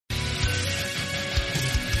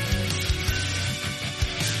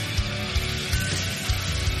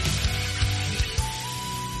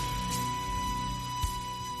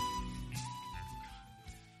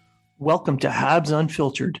Welcome to Habs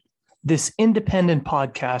Unfiltered. This independent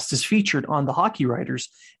podcast is featured on the Hockey Writers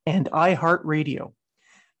and iHeartRadio,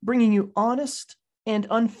 bringing you honest and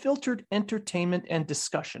unfiltered entertainment and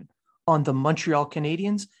discussion on the Montreal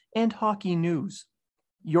Canadiens and hockey news.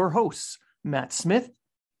 Your hosts, Matt Smith,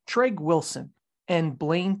 Treg Wilson, and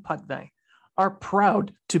Blaine Putvin, are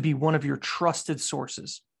proud to be one of your trusted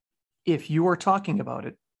sources. If you are talking about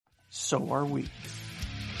it, so are we.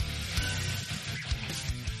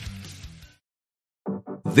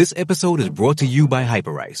 This episode is brought to you by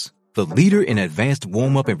Hyperice, the leader in advanced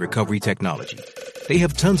warm-up and recovery technology. They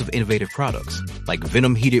have tons of innovative products, like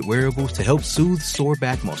Venom-heated wearables to help soothe sore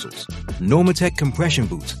back muscles, Normatec compression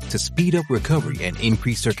boots to speed up recovery and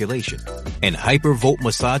increase circulation, and Hypervolt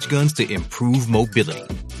massage guns to improve mobility.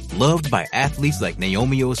 Loved by athletes like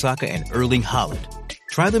Naomi Osaka and Erling Haaland.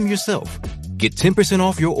 Try them yourself. Get 10%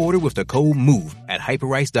 off your order with the code MOVE at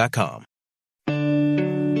Hyperice.com.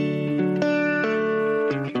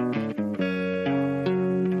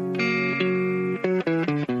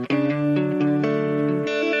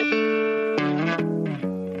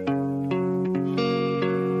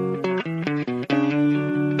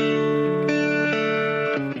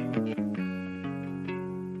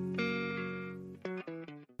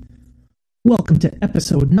 Welcome to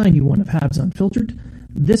episode 91 of Habs Unfiltered.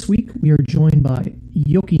 This week we are joined by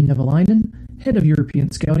Jokke Nevalainen, head of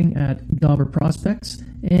European scouting at Dobber Prospects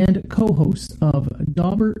and co-host of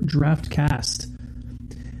Dobber Draftcast.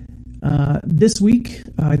 This week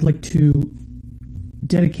I'd like to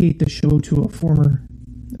dedicate the show to a former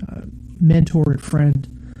mentor and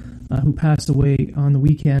friend who passed away on the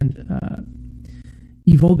weekend.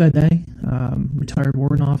 Yvon Godin, retired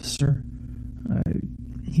warrant officer.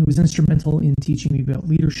 He was instrumental in teaching me about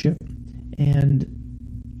leadership and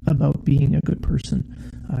about being a good person.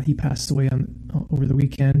 He passed away over the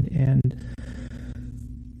weekend, and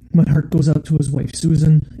my heart goes out to his wife,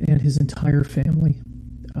 Susan, and his entire family.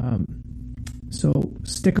 So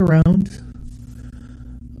stick around.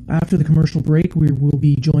 After the commercial break, we will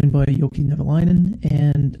be joined by Jokke Nevalainen,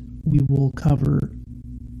 and we will cover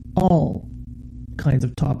all kinds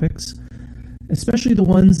of topics, especially the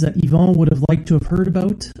ones that Yvon would have liked to have heard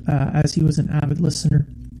about, as he was an avid listener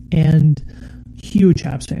and huge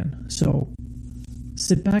Habs fan. So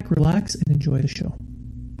sit back, relax, and enjoy the show.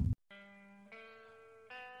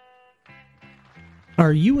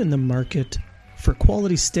 Are you in the market for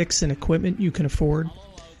quality sticks and equipment you can afford?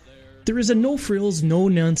 There is a no-frills,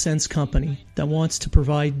 no-nonsense company that wants to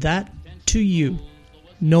provide that to you.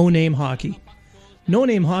 No Name Hockey. No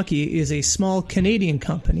Name Hockey is a small Canadian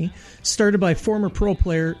company started by former pro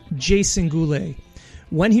player Jason Goulet.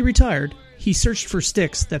 When he retired, he searched for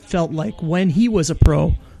sticks that felt like when he was a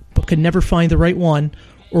pro, but could never find the right one,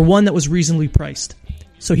 or one that was reasonably priced.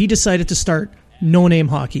 So he decided to start No Name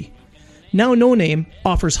Hockey. Now No Name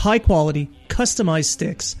offers high-quality, customized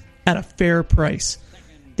sticks at a fair price.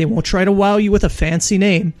 They won't try to wow you with a fancy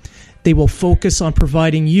name. They will focus on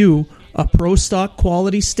providing you a pro stock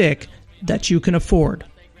quality stick that you can afford.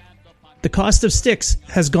 The cost of sticks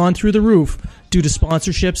has gone through the roof due to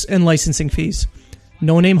sponsorships and licensing fees.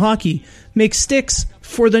 No Name Hockey makes sticks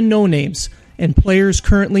for the no-names and players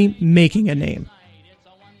currently making a name.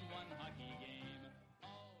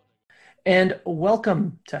 And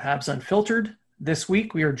welcome to Habs Unfiltered. This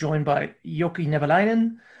week we are joined by Jokke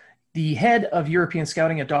Nevalainen, the head of European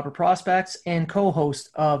scouting at Dobber Prospects and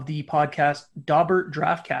co-host of the podcast Dobber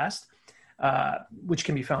Draftcast, which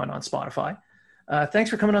can be found on Spotify. Thanks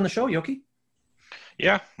for coming on the show, Jokke.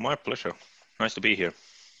 Yeah, my pleasure. Nice to be here.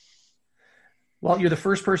 Well, you're the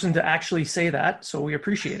first person to actually say that, so we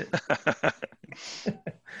appreciate it.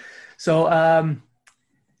 So,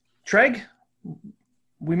 Treg,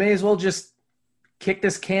 we may as well just kick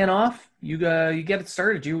this can off. You get it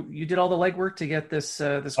started. You did all the legwork to get this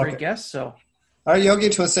great guest. So, all right, Jokke,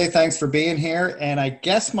 just want to say thanks for being here. And I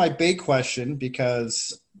guess my big question,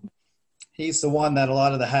 because he's the one that a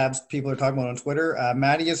lot of the Habs people are talking about on Twitter,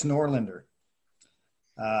 Mattias Norlinder.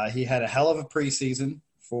 He had a hell of a preseason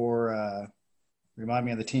for, remind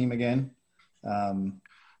me of the team again.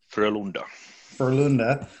 Frölunda.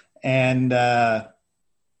 And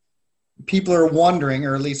people are wondering,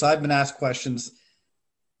 or at least I've been asked questions,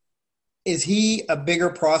 is he a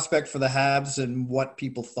bigger prospect for the Habs than what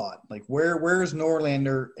people thought? Like, where's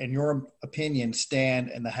Norlinder, in your opinion, stand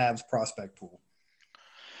in the Habs prospect pool?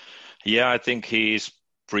 Yeah, I think he's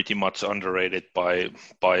pretty much underrated by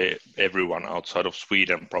everyone outside of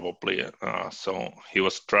Sweden, probably. So he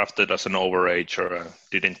was drafted as an overager,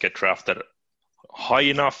 didn't get drafted high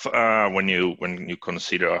enough when you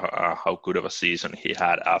consider how good of a season he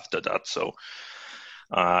had after that. So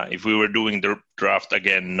If we were doing the draft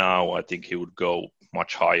again now, I think he would go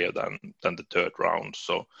much higher than the third round.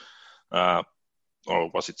 So, or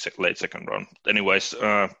was it late second round? Anyways, he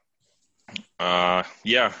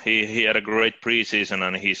had a great preseason,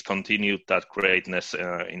 and he's continued that greatness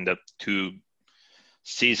in the two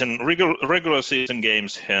regular season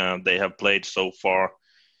games they have played so far.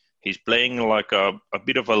 He's playing like a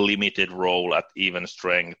bit of a limited role at even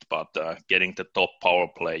strength, but getting the top power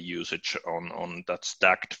play usage on that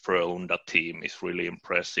stacked Frölunda team is really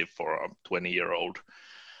impressive for a 20-year-old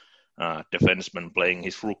defenseman playing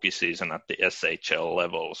his rookie season at the SHL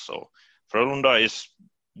level. So Frölunda is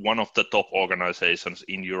one of the top organizations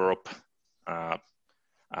in Europe,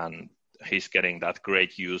 and he's getting that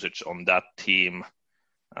great usage on that team.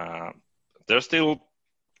 There's still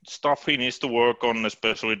stuff he needs to work on,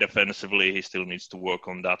 especially defensively. He still needs to work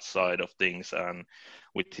on that side of things and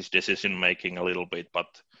with his decision making a little bit, but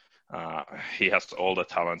he has all the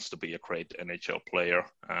talents to be a great NHL player.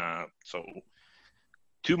 So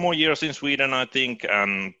 2 more years in Sweden, I think,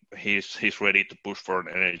 and he's ready to push for an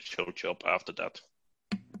NHL job after that.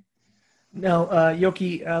 Now,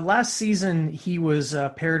 Jokke, last season he was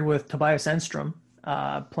paired with Tobias Enstrom,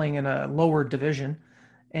 playing in a lower division,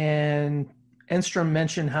 and Enstrom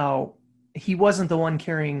mentioned how he wasn't the one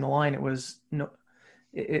carrying the line. It was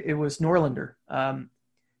Norlinder.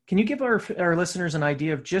 Can you give our listeners an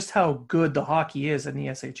idea of just how good the hockey is in the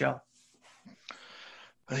SHL?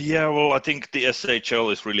 Yeah, well, I think the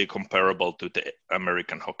SHL is really comparable to the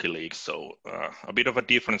American Hockey League, so a bit of a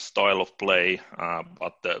different style of play,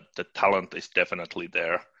 but the talent is definitely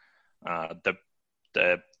there.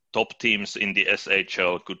 The top teams in the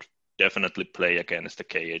SHL could definitely play against the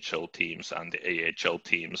KHL teams and the AHL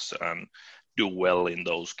teams and do well in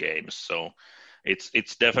those games. So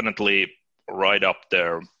it's definitely right up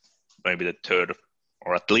there, maybe the third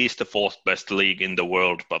or at least the fourth best league in the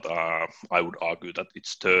world, but I would argue that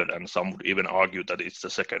it's third, and some would even argue that it's the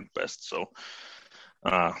second best. So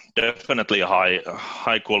definitely a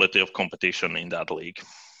high quality of competition in that league.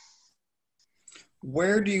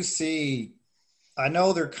 Where do you see, I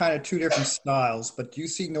know they're kind of two different styles, but do you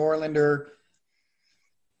see Norlinder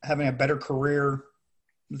having a better career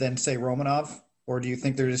than, say, Romanov? Or do you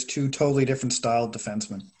think they're just two totally different style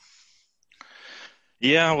defensemen?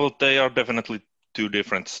 Yeah, well, they are definitely two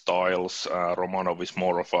different styles. Romanov is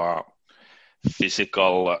more of a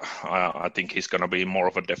physical, I think he's going to be more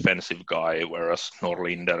of a defensive guy, whereas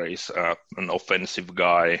Norlinder is an offensive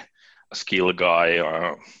guy, a skill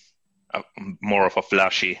guy, more of a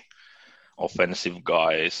flashy offensive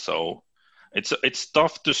guy. So it's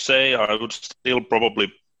tough to say. I would still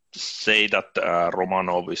probably say that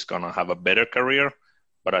Romanov is going to have a better career,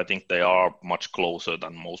 but I think they are much closer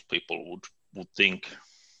than most people would think.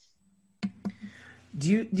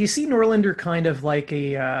 Do you see Norlinder kind of like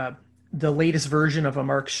the latest version of a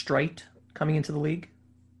Mark Streit coming into the league?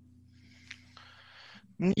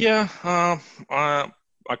 Yeah,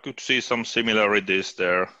 I could see some similarities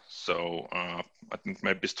there. So I think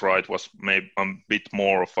maybe Streit was maybe a bit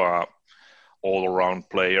more of a all-around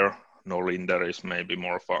player. Norlinder is maybe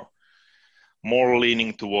more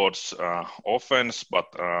leaning towards offense, but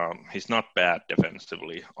he's not bad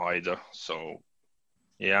defensively either. So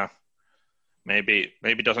yeah. Maybe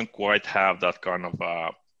doesn't quite have that kind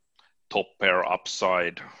of top pair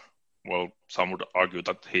upside. Well, some would argue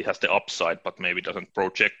that he has the upside, but maybe doesn't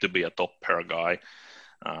project to be a top pair guy.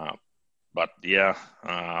 But yeah,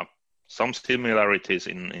 some similarities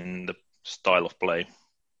in the style of play.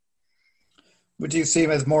 Would you see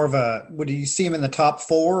him as would you see him in the top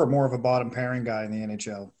 4 or more of a bottom pairing guy in the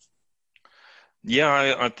NHL?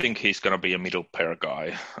 Yeah, I think he's going to be a middle pair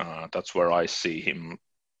guy. That's where I see him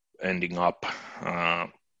ending up.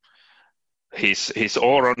 His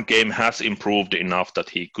all-around game has improved enough that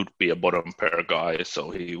he could be a bottom pair guy,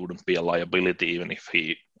 so he wouldn't be a liability even if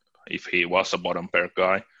he was a bottom pair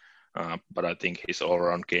guy. But I think his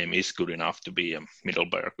all-around game is good enough to be a middle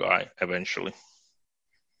pair guy eventually.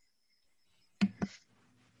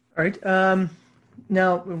 All right.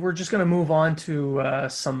 Now we're just going to move on to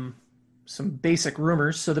some basic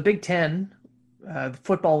rumors. So the Big Ten,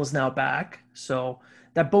 football is now back, so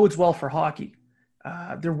that bodes well for hockey.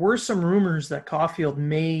 There were some rumors that Caulfield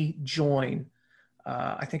may join.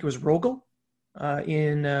 I think it was Rögle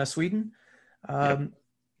in Sweden. Yep.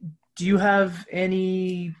 Do you have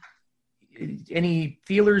any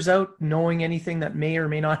feelers out, knowing anything that may or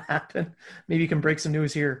may not happen? Maybe you can break some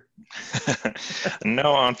news here.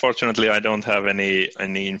 No, unfortunately, I don't have any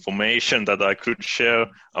information that I could share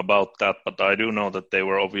about that, but I do know that they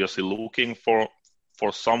were obviously looking for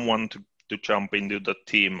someone to jump into the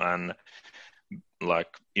team and like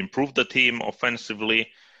improve the team offensively.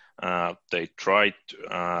 They tried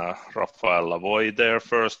Rafael Lavoie there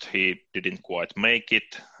first. He didn't quite make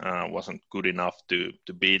it. Wasn't good enough to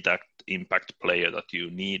be that impact player that you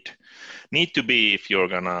need to be if you're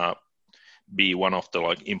gonna be one of the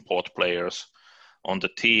like import players on the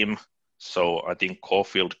team. So I think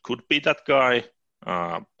Caulfield could be that guy,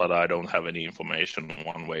 but I don't have any information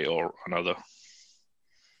one way or another.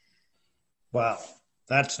 Wow,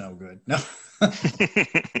 that's no good. No.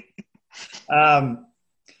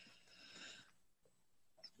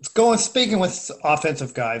 Speaking with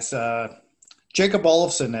offensive guys, Jacob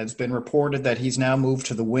Olofsson has been reported that he's now moved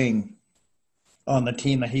to the wing on the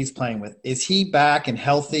team that he's playing with. Is he back and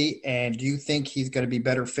healthy, and do you think he's going to be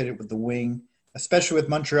better fitted with the wing, especially with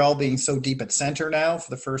Montreal being so deep at center now for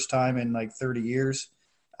the first time in like 30 years?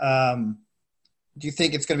 Do you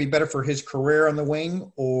think it's going to be better for his career on the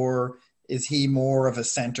wing, or is he more of a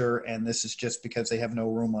center and this is just because they have no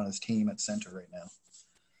room on his team at center right now?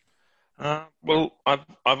 Well,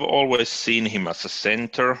 I've always seen him as a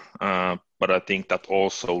center, but I think that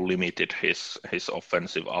also limited his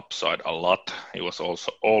offensive upside a lot. He was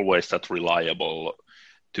also always that reliable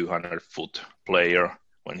 200-foot player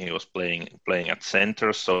when he was playing at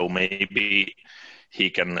center. So maybe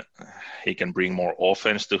he can bring more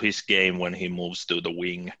offense to his game when he moves to the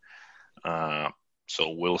wing.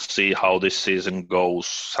 So we'll see how this season goes.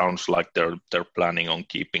 Sounds like they're planning on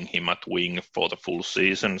keeping him at wing for the full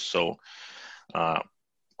season. So I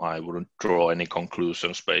wouldn't draw any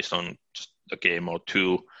conclusions based on just a game or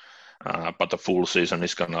two. But the full season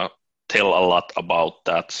is going to tell a lot about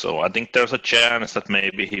that. So I think there's a chance that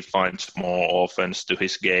maybe he finds more offense to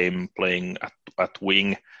his game playing at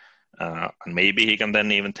wing. And maybe he can then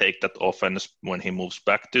even take that offense when he moves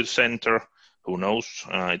back to center. Who knows?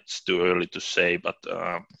 It's too early to say, but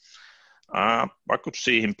I could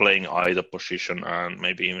see him playing either position and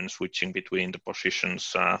maybe even switching between the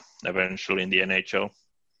positions eventually in the NHL.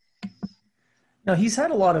 Now, he's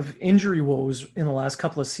had a lot of injury woes in the last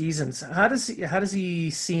couple of seasons. How does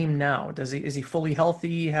he seem now? Is he fully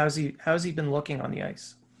healthy? How's he been looking on the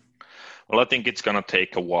ice? Well, I think it's gonna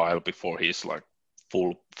take a while before he's like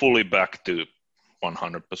fully back to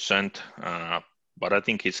 100%. But I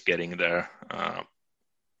think he's getting there.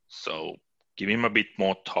 So give him a bit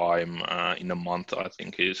more time. In a month, I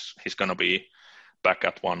think he's going to be back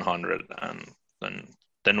at 100, and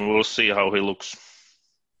then we'll see how he looks.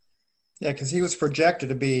 Yeah, because he was projected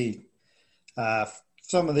to be,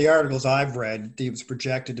 some of the articles I've read, he was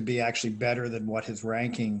projected to be actually better than what his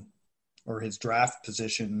ranking or his draft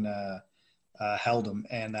position held him,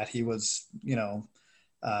 and that he was,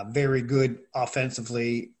 very good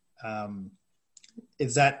offensively. Do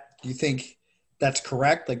you think that's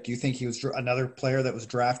correct? Like, do you think he was another player that was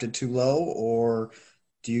drafted too low, or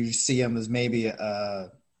do you see him as maybe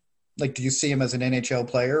do you see him as an NHL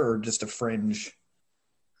player or just a fringe?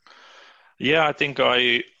 Yeah, I think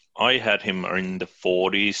I had him in the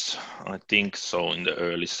 40s. I think so, in the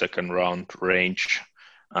early second round range.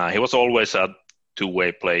 He was always a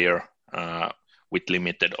two-way player with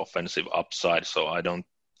limited offensive upside. So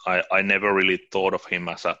I never really thought of him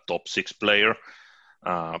as a top 6 player.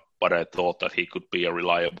 But I thought that he could be a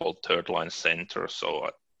reliable third-line center. So I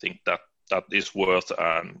think that is worth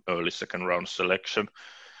an early second-round selection.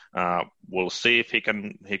 We'll see if he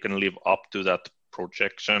can live up to that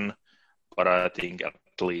projection. But I think at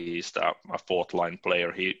least a fourth-line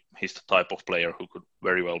player, he's the type of player who could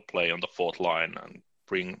very well play on the fourth line and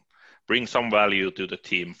bring some value to the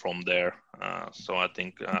team from there. So I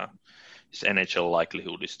think his NHL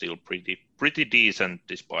likelihood is still pretty decent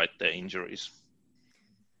despite the injuries.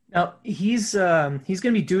 Now, he's going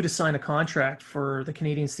to be due to sign a contract for the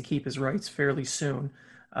Canadiens to keep his rights fairly soon.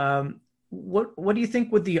 What do you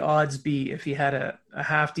think would the odds be if he had a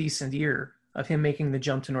half decent year of him making the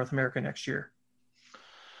jump to North America next year?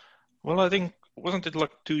 Well, I think, wasn't it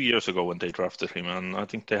like 2 years ago when they drafted him? And I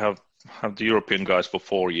think they have the European guys for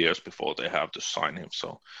 4 years before they have to sign him.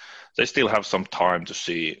 So they still have some time to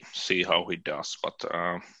see how he does. But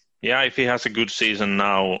if he has a good season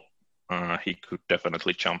now, he could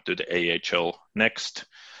definitely jump to the AHL next.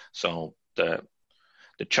 So the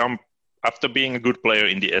jump, after being a good player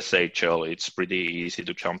in the SHL, it's pretty easy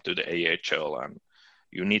to jump to the AHL, and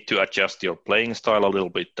you need to adjust your playing style a little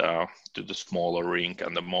bit to the smaller rink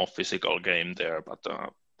and the more physical game there. But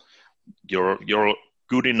you're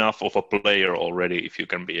good enough of a player already if you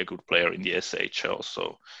can be a good player in the SHL.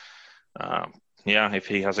 So if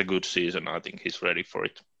he has a good season, I think he's ready for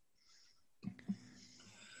it.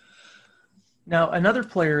 Now, another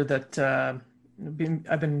player that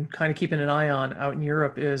I've been kind of keeping an eye on out in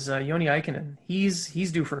Europe is Joni Ikonen.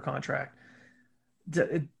 He's due for a contract.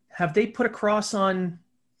 have they put a cross on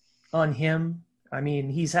him? I mean,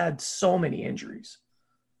 he's had so many injuries.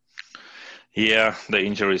 Yeah, the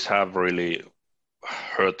injuries have really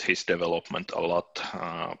hurt his development a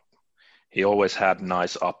lot. He always had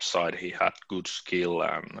nice upside. He had good skill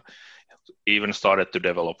and even started to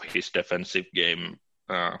develop his defensive game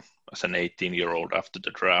as an 18-year-old after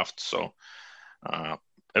the draft. So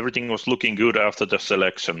everything was looking good after the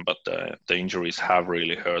selection, but the injuries have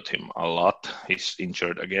really hurt him a lot. He's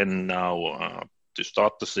injured again now to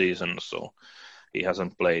start the season, so he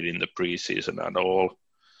hasn't played in the preseason at all.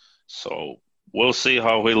 So we'll see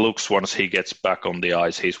how he looks once he gets back on the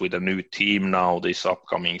ice. He's with a new team now this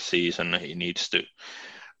upcoming season. He needs to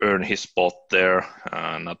earn his spot there.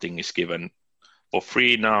 Nothing is given for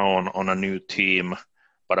free now on a new team,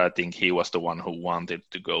 but I think he was the one who wanted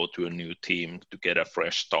to go to a new team to get a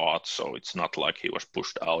fresh start. So it's not like he was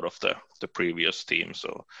pushed out of the previous team.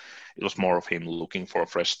 So it was more of him looking for a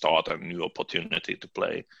fresh start and new opportunity to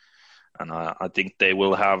play. And I think they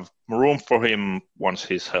will have room for him once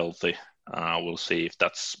he's healthy. We'll see if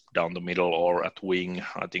that's down the middle or at wing.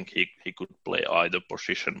 I think he could play either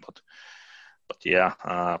position, but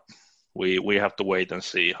yeah, we have to wait and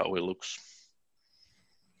see how he looks.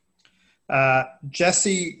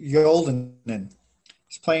 Jesse Yolden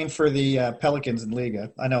is playing for the Pelicans in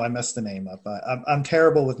Liga. I know I messed the name up. I'm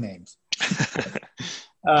terrible with names.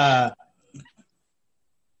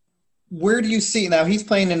 Where do you see now? He's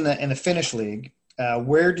playing in the Finnish league.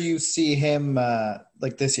 Where do you see him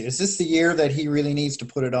like this year? Is this the year that he really needs to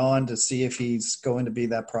put it on to see if he's going to be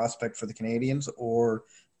that prospect for the Canadians, or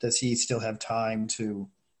does he still have time to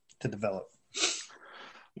develop?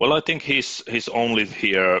 Well, I think he's only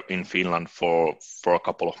here in Finland for a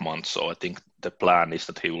couple of months, so I think the plan is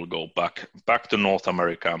that he will go back to North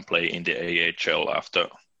America and play in the AHL after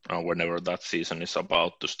whenever that season is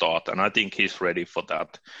about to start, and I think he's ready for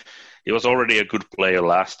that. He was already a good player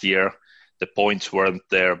last year. The points weren't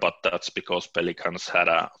there, but that's because Pelicans had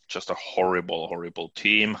just a horrible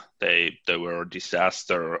team. They were a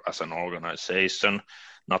disaster as an organization.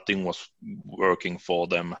 Nothing was working for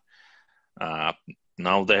them.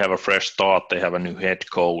 Now they have a fresh start. They have a new head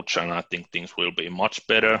coach, and I think things will be much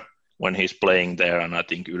better when he's playing there. And I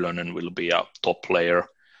think Ylönen will be a top player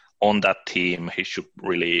on that team. He should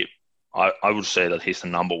really, I would say that he's the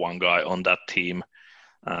number one guy on that team.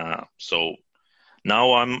 So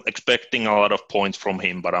now I'm expecting a lot of points from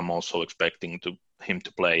him, but I'm also expecting him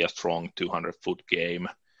to play a strong 200-foot game.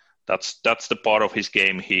 That's the part of his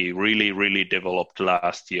game he really developed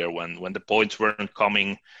last year. When the points weren't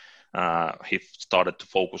coming, he started to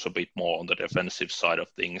focus a bit more on the defensive side of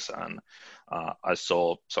things, and I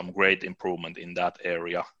saw some great improvement in that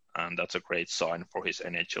area, and that's a great sign for his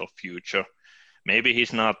NHL future. Maybe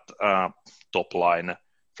he's not a top-line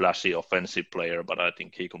flashy offensive player, but I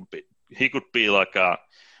think he could be like a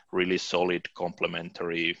really solid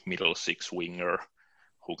complementary middle six winger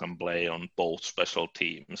who can play on both special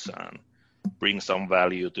teams and bring some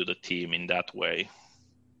value to the team in that way.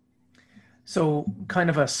 So kind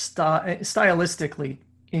of a stylistically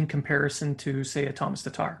in comparison to, say, a Thomas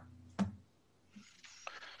Tatar.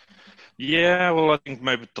 Yeah, well, I think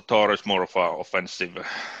maybe Tatar is more of an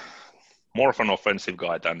offensive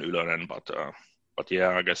guy than Ylönen, but yeah,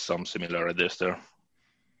 I guess some similarities there.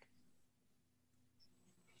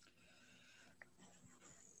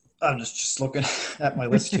 I'm just looking at my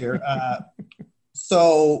list here.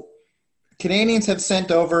 So Canadians have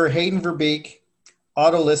sent over Hayden Verbeek,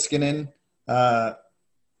 Otto Liskanen,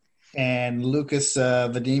 and Lucas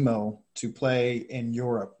Vadimo to play in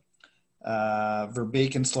Europe.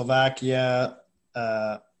 Verbeek in Slovakia,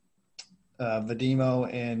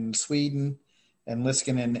 Vadimo in Sweden, and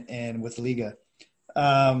Liskanen with Liga.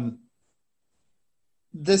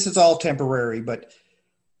 This is all temporary, but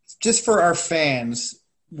just for our fans,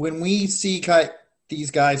 when we see these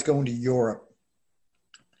guys going to Europe,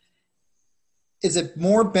 is it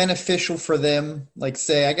more beneficial for them? Like,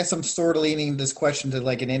 say, I guess I'm sort of leaning this question to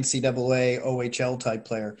like an NCAA OHL type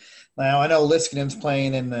player. Now I know Liskanen's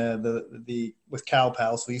playing in the with Cal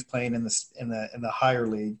Pal, so he's playing in the higher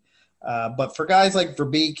league. But for guys like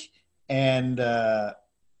Verbeek and I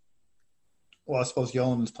suppose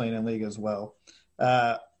Yolen's playing in league as well.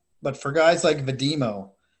 But for guys like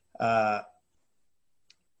Vadimo,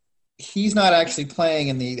 he's not actually playing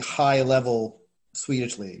in the high level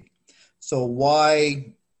Swedish league. So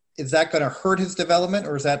why is that going to hurt his development,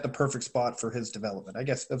 or is that the perfect spot for his development? I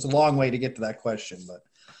guess that's a long way to get to that question, but.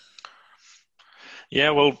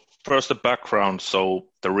 Yeah, well, first the background. So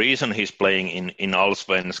the reason he's playing in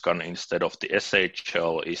Allsvenskan instead of the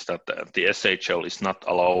SHL is that the SHL is not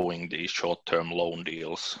allowing these short-term loan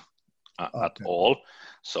deals. at all.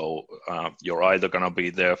 So you're either going to be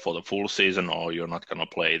there for the full season or you're not going to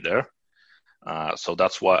play there. So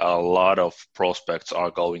that's why a lot of prospects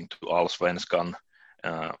are going to Allsvenskan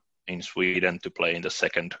in Sweden to play in the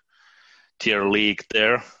second tier league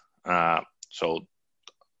there. So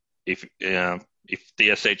if the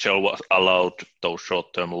SHL was allowed those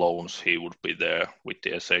short-term loans, he would be there with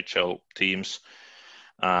the SHL teams.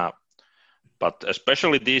 But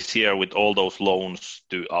especially this year with all those loans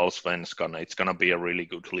to Allsvenskan, it's going to be a really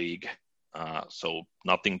good league. So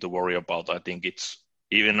nothing to worry about. I think it's,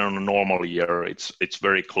 even on a normal year, it's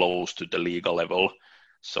very close to the league level.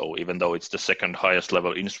 So even though it's the second highest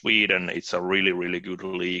level in Sweden, it's a really, really good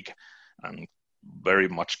league and very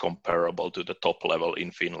much comparable to the top level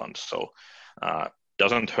in Finland. So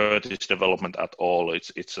doesn't hurt its development at all.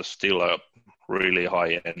 It's still a really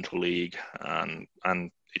high-end league,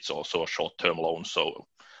 and it's also a short-term loan. So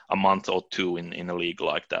a month or two in a league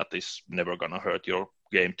like that is never going to hurt your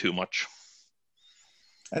game too much.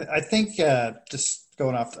 I think just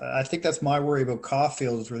going off, I think that's my worry about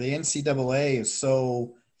Caulfield, is where the NCAA is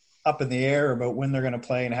so up in the air about when they're going to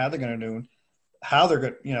play and how they're going to do, how they're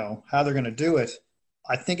going to do it.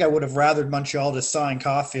 I think I would have rathered Montreal to sign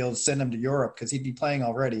Caulfield, send him to Europe, because he'd be playing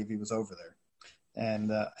already if he was over there.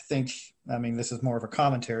 And I think, I mean, this is more of a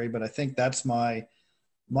commentary, but I think that's my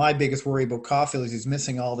biggest worry about Caulfield is he's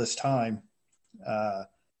missing all this time,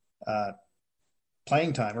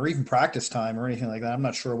 playing time, or even practice time or anything like that. I'm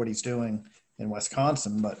not sure what he's doing in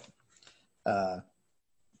Wisconsin, but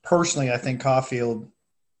personally, I think Caulfield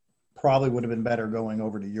probably would have been better going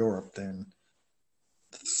over to Europe than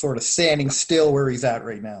sort of standing still where he's at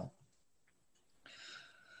right now.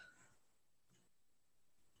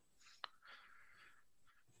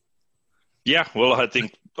 Yeah, well, I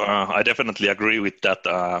think I definitely agree with that.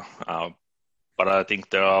 But I think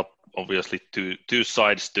there are obviously two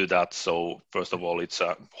sides to that. So first of all, it's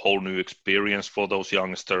a whole new experience for those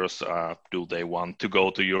youngsters. Do they want to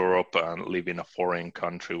go to Europe and live in a foreign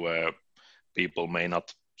country where people may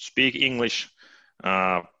not speak English,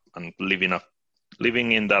 and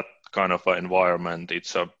living in that kind of environment?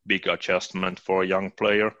 It's a big adjustment for a young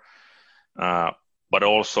player. But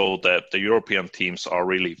also the European teams are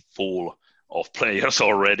really full of players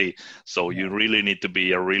already. So you really need to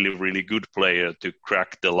be a really, really good player to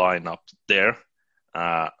crack the lineup there,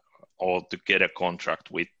 or to get a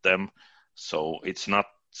contract with them. So it's not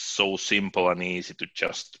so simple and easy to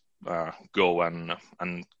just go and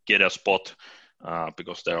get a spot,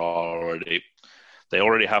 because they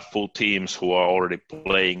already have full teams who are already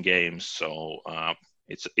playing games. So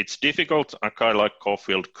it's difficult. A guy like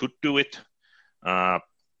Caulfield could do it.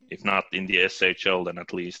 If not in the SHL, then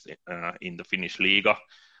at least in the Finnish Liiga,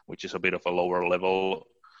 which is a bit of a lower level.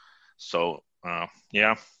 So,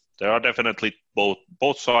 yeah, there are definitely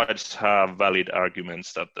both sides have valid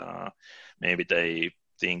arguments that maybe they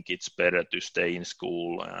think it's better to stay in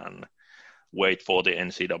school and wait for the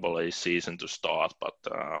NCAA season to start. But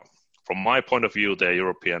from my point of view, the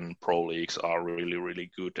European pro leagues are really,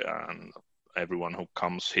 really good, and everyone who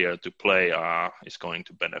comes here to play is going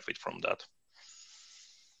to benefit from that.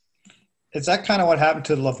 Is that kind of what happened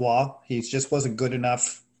to Lavoie? He just wasn't good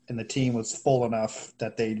enough, and the team was full enough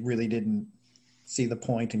that they really didn't see the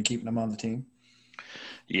point in keeping him on the team?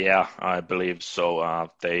 Yeah, I believe so.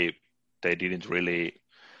 They didn't really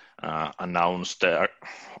announce the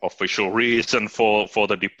official reason for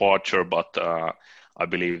the departure, but I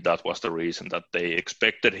believe that was the reason, that they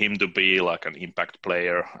expected him to be like an impact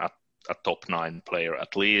player, a top 9 player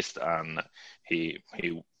at least, and he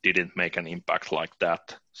didn't make an impact like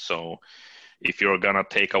that. So if you're gonna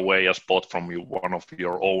take away a spot from one of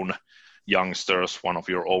your own youngsters, one of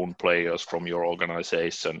your own players from your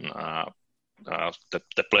organization,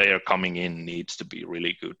 the player coming in needs to be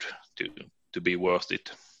really good to be worth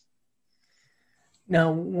it.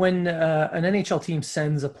 Now, when an NHL team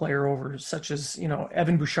sends a player over, such as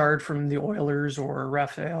Evan Bouchard from the Oilers or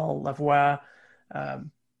Raphael Lavoie,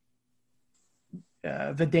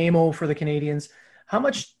 Vidamo for the Canadiens, how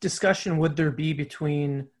much discussion would there be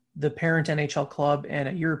between the parent NHL club and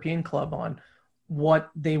a European club on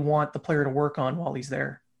what they want the player to work on while he's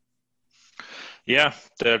there? Yeah,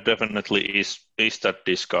 there definitely is that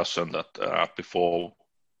discussion that before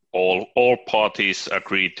all parties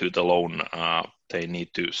agree to the loan, they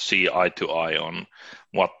need to see eye to eye on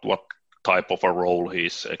what type of a role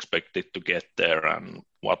he's expected to get there, and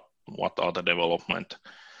what are the development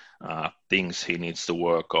things he needs to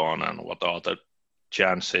work on, and what are the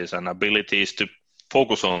chances and abilities to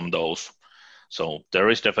focus on those. So there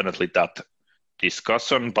is definitely that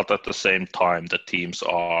discussion, but at the same time the teams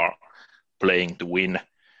are playing to win.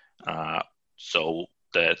 So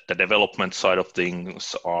the development side of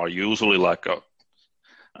things are usually like a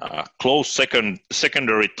close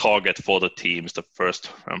secondary target for the teams. The first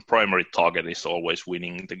and primary target is always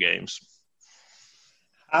winning the games.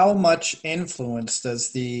 How much influence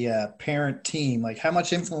does the parent team, like how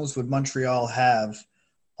much influence would Montreal have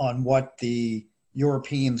on what the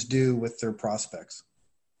Europeans do with their prospects?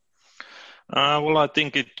 Well, I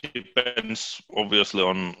think it depends obviously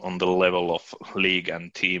on the level of league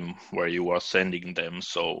and team where you are sending them.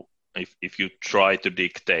 So if you try to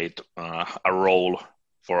dictate a role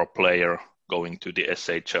for a player going to the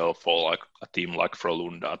SHL for like a team like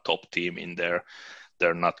Frölunda, a top team in there,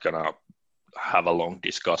 they're not gonna have a long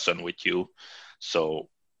discussion with you. So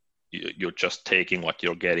you're just taking what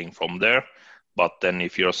you're getting from there. But then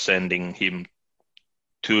if you're sending him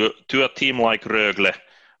to a team like Rögle,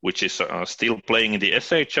 which is still playing in the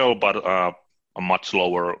SHL, but a much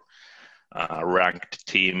lower ranked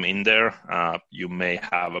team in there, you may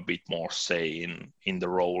have a bit more say in the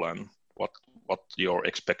role and what your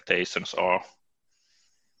expectations are.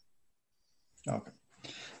 Okay.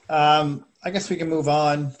 I guess we can move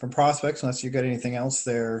on from prospects unless you got anything else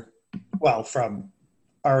there. Well, from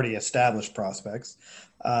already established prospects.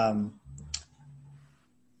 Actually,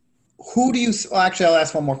 I'll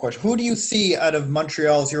ask one more question. Who do you see out of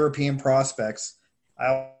Montreal's European prospects,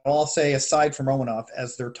 I'll say aside from Romanov,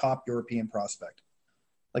 as their top European prospect?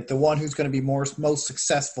 Like the one who's going to be most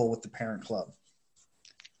successful with the parent club?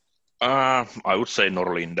 I would say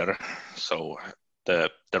Norlinder. So the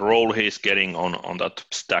role he's getting on that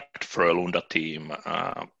stacked Frölunda team,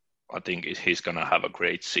 I think he's going to have a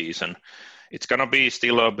great season. It's going to be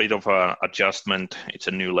still a bit of an adjustment. It's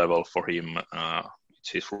a new level for him. It's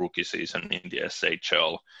his rookie season in the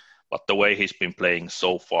SHL. But the way he's been playing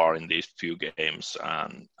so far in these few games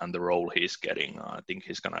and the role he's getting, I think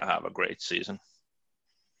he's going to have a great season.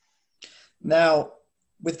 Now,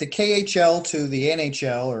 with the KHL to the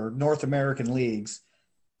NHL or North American leagues,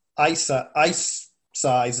 ice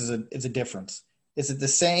size is a difference. Is it the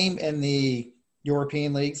same in the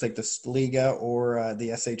European leagues, like the Liga or the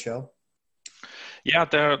SHL? Yeah,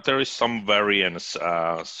 there is some variance.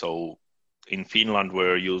 So in Finland,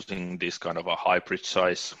 we're using this kind of a hybrid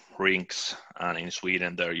size rinks, and in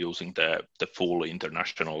Sweden, they're using the full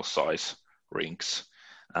international size rinks.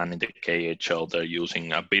 And in the KHL, they're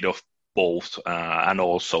using a bit of both and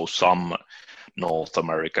also some North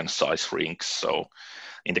American size rinks. So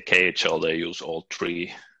in the KHL, they use all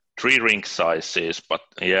three rink sizes. But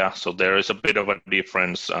yeah, so there is a bit of a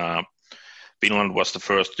difference. Finland was the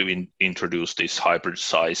first to introduce this hybrid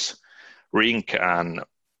size rink, and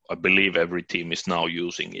I believe every team is now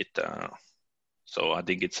using it. So I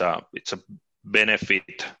think it's a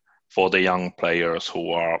benefit for the young players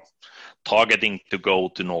who are targeting to go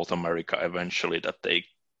to North America eventually, that they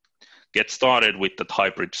get started with that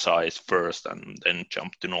hybrid size first and then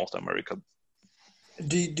jump to North America.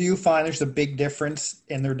 Do you find there's a big difference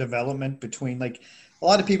in their development between, like, a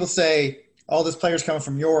lot of people say, oh, this player's coming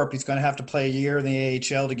from Europe, he's going to have to play a year in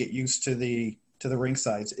the AHL to get used to the rink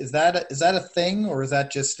size. Is that a thing, or is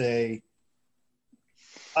that just I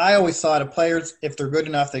always thought of players, if they're good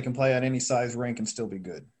enough, they can play on any size rink and still be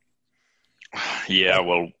good. Yeah,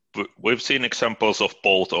 well, we've seen examples of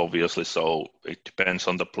both, obviously, so it depends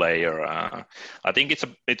on the player. I think it's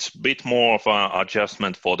a bit more of an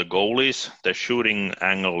adjustment for the goalies. The shooting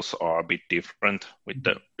angles are a bit different with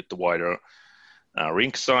the wider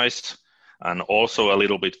rink size, and also a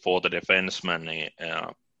little bit for the defensemen.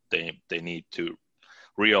 They need to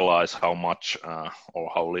realize how much or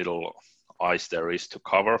how little ice there is to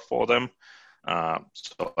cover for them.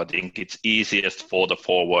 So I think it's easiest for the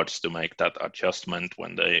forwards to make that adjustment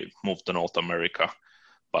when they move to North America.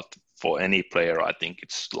 But for any player, I think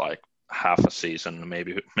it's like half a season,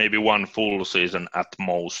 maybe one full season at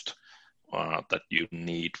most that you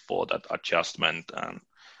need for that adjustment,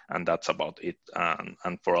 and that's about it.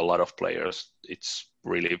 And for a lot of players, it's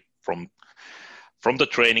really from the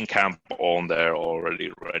training camp on, they're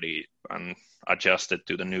already ready and adjusted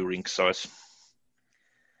to the new rink size.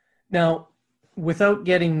 Now, without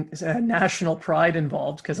getting national pride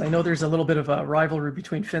involved, because I know there's a little bit of a rivalry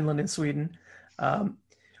between Finland and Sweden,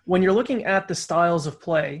 when you're looking at the styles of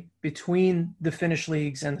play between the Finnish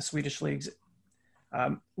leagues and the Swedish leagues,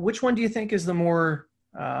 which one do you think is the more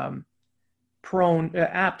apt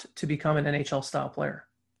to become an NHL style player?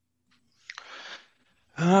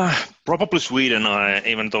 Probably Sweden,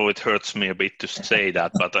 even though it hurts me a bit to say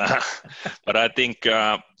that, but I think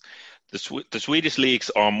the Swedish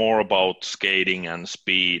leagues are more about skating and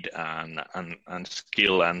speed and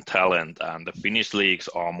skill and talent, and the Finnish leagues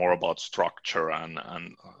are more about structure and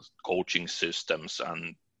coaching systems,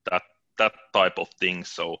 and that type of thing.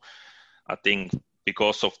 So I think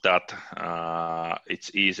because of that,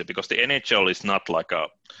 it's easy, because the NHL is not like a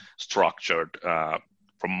structured,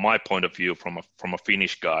 from my point of view, from a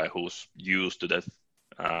Finnish guy who's used to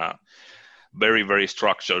that very, very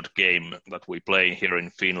structured game that we play here in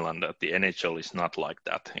Finland, that the NHL is not like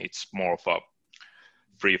that. It's more of a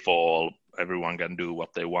free-for-all, everyone can do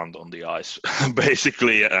what they want on the ice,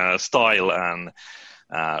 basically, style. And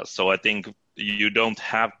so I think you don't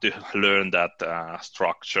have to learn that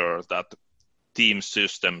structure, that team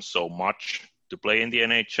system so much to play in the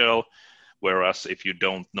NHL. Whereas if you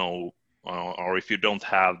don't know or if you don't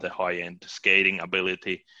have the high-end skating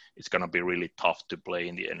ability, it's going to be really tough to play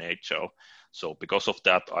in the NHL. So because of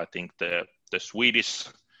that, I think the Swedish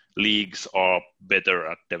leagues are better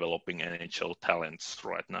at developing NHL talents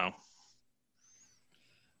right now.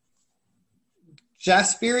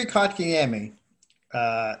 Jesperi Kotkaniemi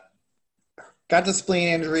got the spleen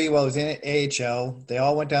injury while he was in AHL. They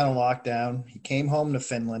all went down in lockdown. He came home to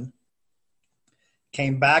Finland,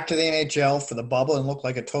 came back to the NHL for the bubble, and looked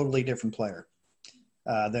like a totally different player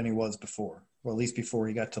than he was before, or at least before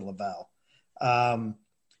he got to Laval.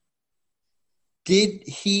 Did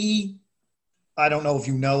he, I don't know if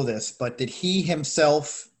you know this, but did he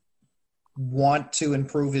himself want to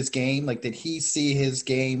improve his game? Like, did he see his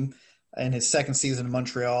game in his second season in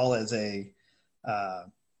Montreal as a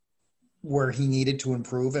where he needed to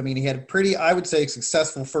improve? I mean, he had a pretty, I would say,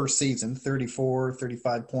 successful first season, 34,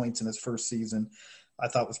 35 points in his first season. I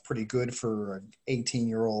thought was pretty good for an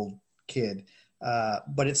 18-year-old kid.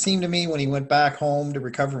 But it seemed to me when he went back home to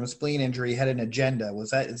recover from a spleen injury, he had an agenda. Is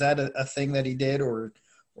that a thing that he did, or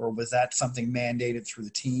was that something mandated through the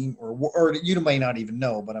team? Or you may not even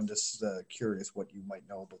know, but I'm just curious what you might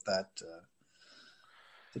know about that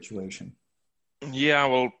situation. Yeah,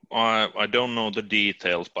 well, I don't know the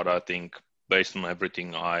details, but I think based on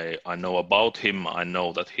everything I know about him, I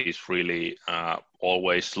know that he's really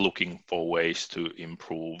always looking for ways to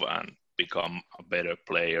improve and become a better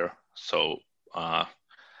player. So,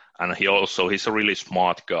 and he's a really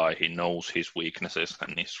smart guy. He knows his weaknesses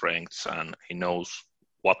and his strengths, and he knows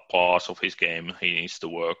what parts of his game he needs to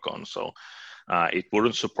work on. So it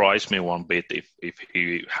wouldn't surprise me one bit if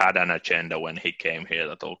he had an agenda when he came here,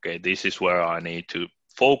 that, okay, this is where I need to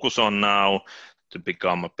focus on now to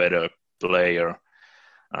become a better player.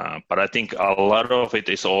 But I think a lot of it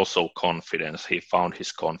is also confidence. He found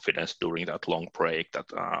his confidence during that long break, that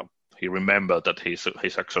he remembered that he's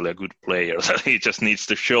actually a good player, that he just needs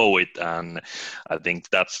to show it. And I think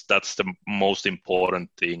that's the most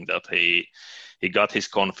important thing, that he got his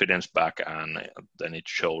confidence back, and then it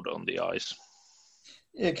showed on the ice.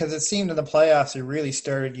 Yeah, because it seemed in the playoffs he really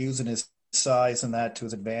started using his size and that to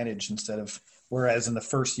his advantage, whereas in the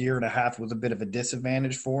first year and a half it was a bit of a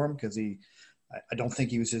disadvantage for him, because I don't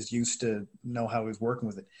think he was as used to know how he was working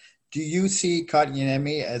with it. Do you see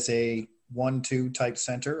Kotkaniemi as a 1-2 type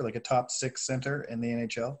center, like a top 6 center in the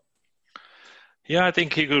NHL? Yeah, I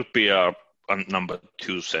think he could be a number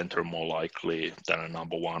 2 center more likely than a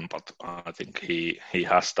number 1, but I think he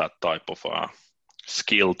has that type of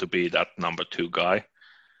skill to be that number 2 guy.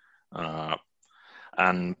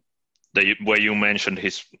 And the way you mentioned,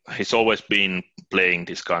 he's always been playing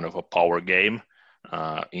this kind of a power game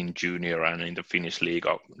in junior and in the Finnish league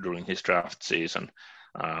during his draft season.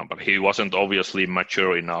 But he wasn't obviously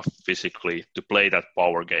mature enough physically to play that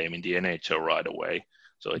power game in the NHL right away.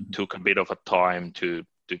 So it took a bit of a time to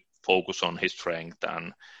focus on his strength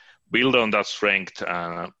and build on that strength.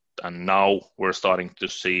 And now we're starting to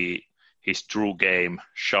see his true game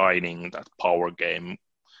shining, that power game,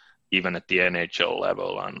 even at the NHL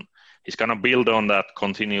level. And he's going to build on that,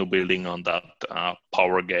 continue building on that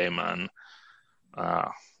power game. And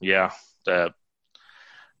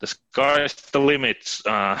the sky's the limits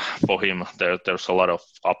for him. There's a lot of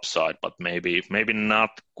upside, but maybe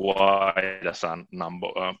not quite as a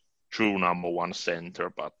true number 1 center.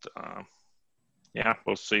 But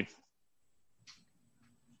we'll see.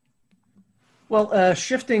 Well,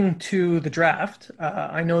 shifting to the draft,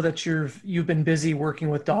 I know that you've been busy working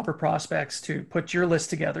with Dopper Prospects to put your list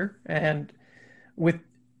together, and with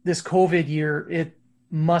this COVID year, it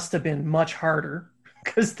must have been much harder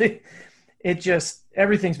because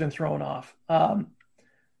everything's been thrown off.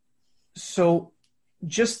 So,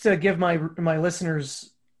 just to give my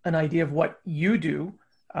listeners an idea of what you do,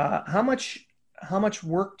 how much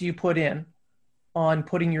work do you put in on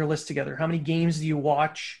putting your list together? How many games do you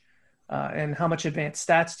watch? And how much advanced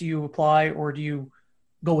stats do you apply, or do you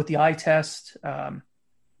go with the eye test?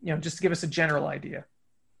 Just to give us a general idea.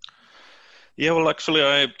 Yeah, well, actually,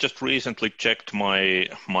 I just recently checked my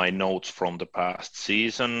notes from the past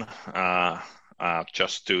season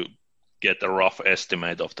just to get a rough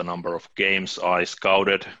estimate of the number of games I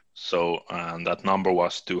scouted. So and that number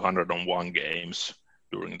was 201 games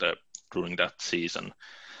during that season.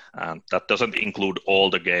 And that doesn't include all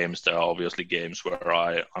the games. There are obviously games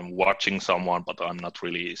where I'm watching someone, but I'm not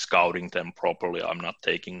really scouting them properly. I'm not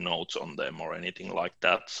taking notes on them or anything like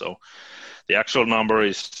that. So the actual number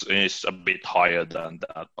is a bit higher than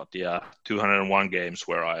that. But yeah, 201 games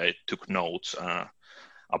where I took notes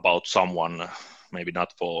about someone, maybe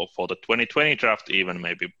not for the 2020 draft even,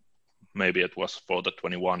 maybe it was for the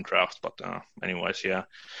 21 draft. But anyways, yeah.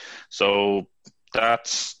 So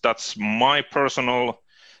that's my personal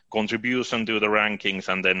contribution to the rankings,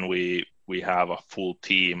 and then we have a full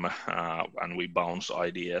team and we bounce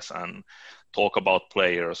ideas and talk about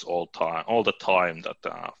players all the time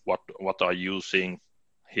that what are you seeing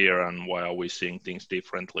here and why are we seeing things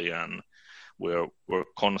differently, and we're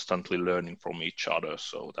constantly learning from each other.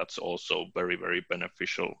 So that's also very, very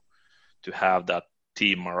beneficial to have that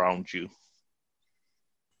team around you.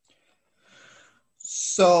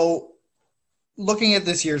 So looking at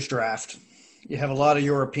this year's draft, you have a lot of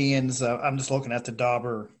Europeans. I'm just looking at the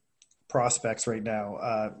Dauber prospects right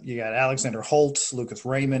now. You got Alexander Holtz, Lucas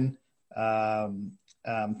Raymond, Tim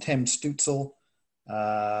Stutzel.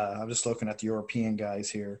 I'm just looking at the European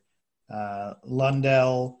guys here.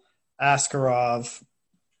 Lundell, Askarov,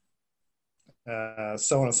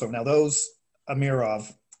 so on and so on. Now those,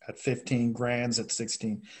 Amirov at 15, Grands at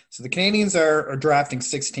 16. So the Canadians are drafting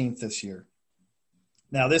 16th this year.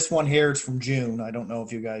 Now this one here is from June. I don't know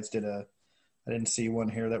if you guys did I didn't see one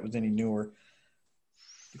here that was any newer.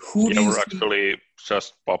 We're actually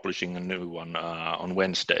just publishing a new one on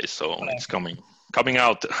Wednesday, so it's coming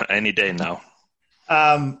out any day now.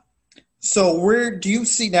 So where do you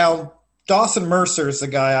see now? Dawson Mercer is the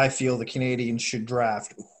guy I feel the Canadians should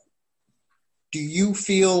draft. Do you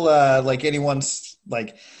feel like anyone's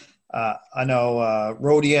like? I know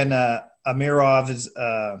Rodion Amirov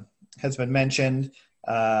has been mentioned.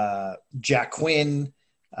 Jack Quinn.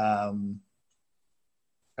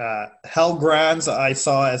 Helgrans I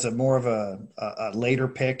saw as a more of a later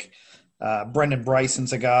pick. Brendan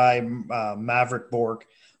Bryson's a guy. Maverick Bork.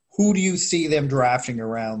 Who do you see them drafting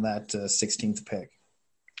around that 16th pick?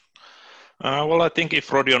 Well, I think if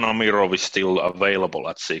Rodion Amirov is still available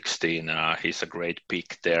at 16, he's a great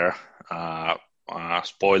pick there.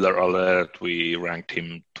 Spoiler alert, we ranked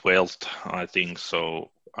him 12th, I think. So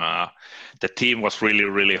the team was really,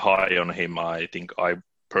 really high on him. I think I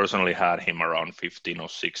personally had him around 15 or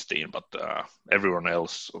 16, but everyone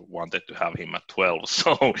else wanted to have him at 12.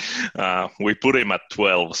 So we put him at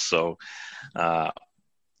 12. So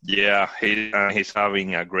he's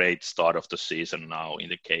having a great start of the season now in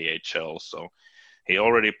the KHL. So he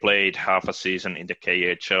already played half a season in the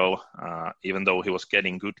KHL. Even though he was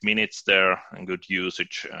getting good minutes there and good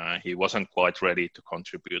usage, he wasn't quite ready to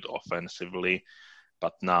contribute offensively.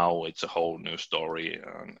 But now it's a whole new story.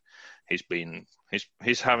 And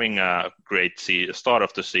he's having a great start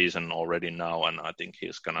of the season already now, and I think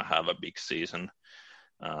he's gonna have a big season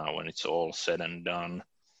when it's all said and done.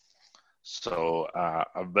 So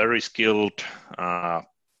a very skilled top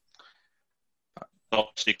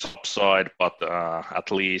six upside, but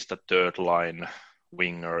at least a third line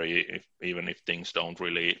winger, even if things don't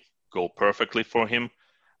really go perfectly for him.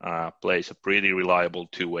 Plays a pretty reliable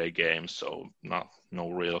two-way game, so no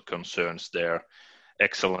real concerns there.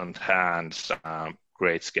 Excellent hands,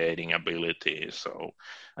 great skating ability,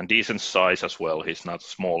 and decent size as well. He's not a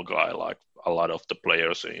small guy like a lot of the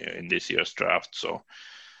players in this year's draft. So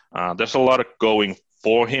there's a lot of going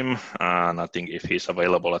for him, and I think if he's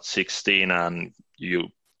available at 16 and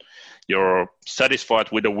you're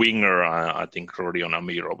satisfied with a winger, I think Rodion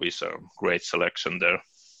Amirov is a great selection there.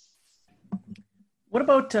 What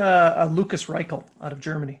about Lucas Reichel out of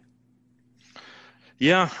Germany?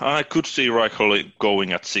 Yeah, I could see Reichel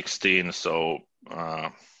going at 16, so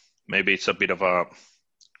maybe it's a bit of a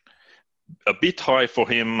bit high for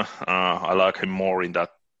him. I like him more in that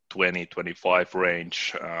 20-25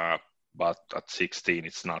 range, but at 16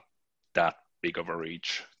 it's not that big of a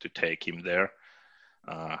reach to take him there.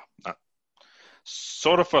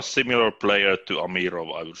 Sort of a similar player to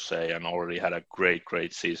Amirov, I would say, and already had a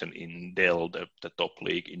great season in Dell, the top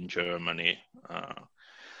league in Germany.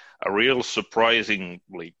 A real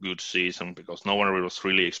surprisingly good season because no one was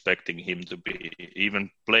really expecting him to be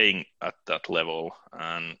even playing at that level,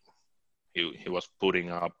 and he was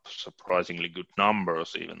putting up surprisingly good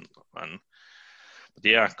numbers even.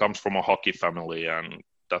 But comes from a hockey family, and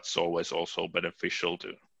that's always also beneficial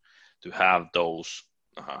to have those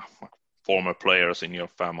former players in your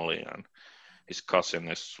family. And his cousin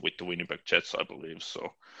is with the Winnipeg Jets, I believe.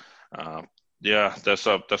 So Yeah, there's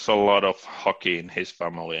a lot of hockey in his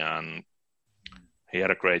family, and he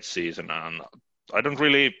had a great season. And I don't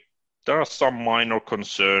really. There are some minor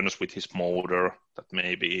concerns with his motor that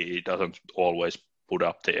maybe he doesn't always put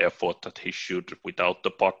up the effort that he should without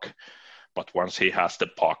the puck. But once he has the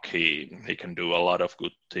puck, he can do a lot of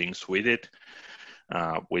good things with it,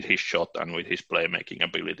 with his shot and with his playmaking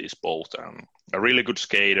abilities both. A really good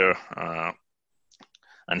skater,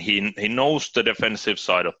 and he knows the defensive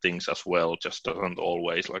side of things as well. Just doesn't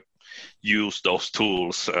always like use those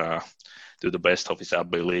tools to the best of his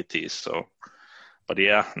abilities. So, but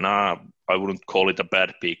yeah, I wouldn't call it a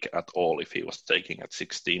bad pick at all if he was taking at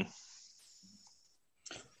 16.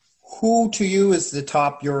 Who to you is the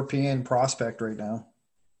top European prospect right now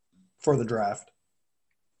for the draft?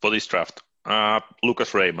 For this draft,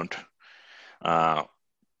 Lucas Raymond.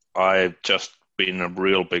 I've just been a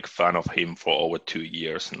real big fan of him for over 2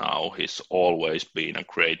 years now. He's always been a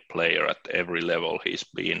great player at every level he's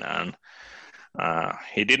been, and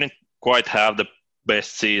he didn't quite have the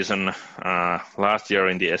best season last year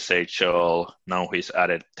in the SHL. Now he's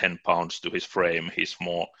added 10 pounds to his frame.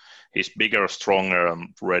 He's bigger, stronger,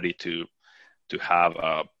 and ready to have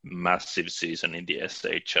a massive season in the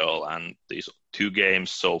SHL. And these 2 games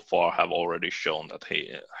so far have already shown that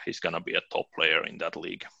he's going to be a top player in that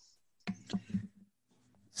league.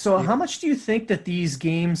 So how much do you think that these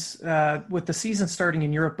games, with the season starting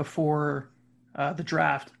in Europe before the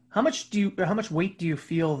draft, how much weight do you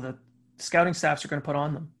feel that scouting staffs are going to put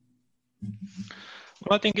on them?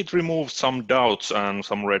 Well, I think it removes some doubts and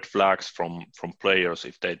some red flags from players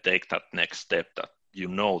if they take that next step, that you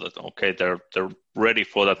know that, okay, they're ready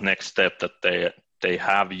for that next step, that they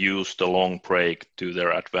have used the long break to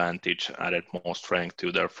their advantage, added more strength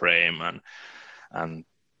to their frame, and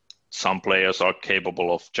some players are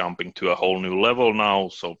capable of jumping to a whole new level now,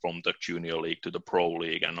 so from the junior league to the pro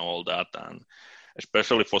league and all that, and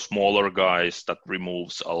especially for smaller guys, that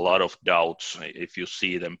removes a lot of doubts if you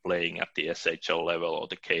see them playing at the SHL level or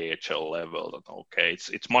the KHL level. That, okay,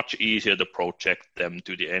 it's much easier to project them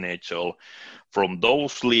to the NHL from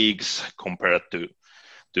those leagues compared to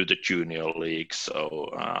the junior league. So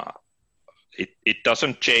it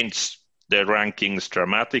doesn't change the rankings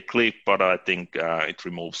dramatically, but I think it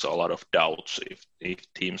removes a lot of doubts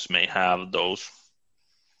if teams may have those.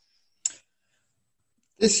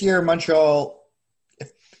 This year, Montreal,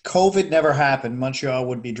 if COVID never happened, Montreal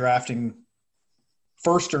would be drafting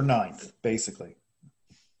 1st or 9th, basically.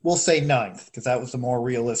 We'll say 9th because that was the more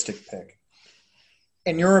realistic pick.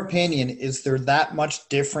 In your opinion, is there that much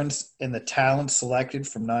difference in the talent selected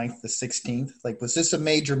from 9th to 16th? Like, was this a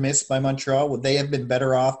major miss by Montreal? Would they have been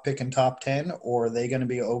better off picking top 10, or are they going to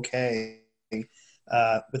be okay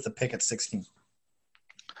with the pick at 16?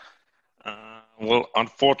 Well,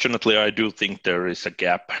 unfortunately, I do think there is a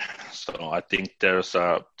gap. So I think there's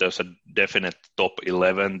a definite top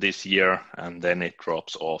 11 this year, and then it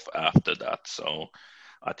drops off after that. So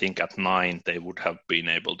I think at 9, they would have been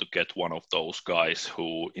able to get one of those guys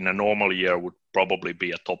who in a normal year would probably be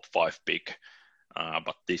a top 5 pick.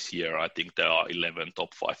 But this year, I think there are 11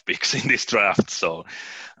 top 5 picks in this draft. So,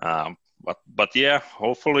 but yeah,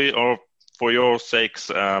 hopefully, or for your sakes,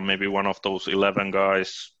 maybe one of those 11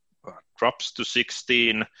 guys drops to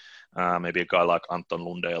 16. Maybe a guy like Anton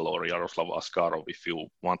Lundell or Yaroslav Askarov. If you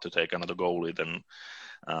want to take another goalie, then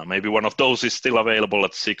maybe one of those is still available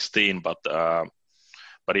at 16. But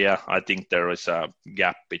yeah, I think there is a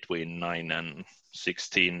gap between 9 and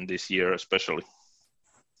 16 this year, especially.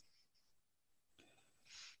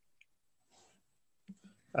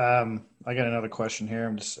 I got another question here.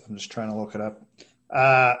 I'm just trying to look it up.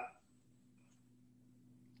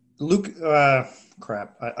 Luke,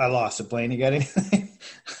 crap, I lost it. Blaine, you got anything?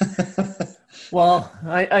 Well,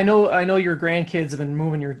 I know your grandkids have been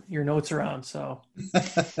moving your notes around, so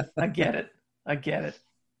I get it.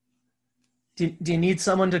 Do you need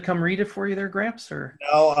someone to come read it for you there, Gramps? Or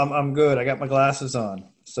No, I'm good. I got my glasses on.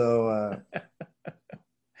 So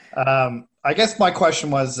I guess my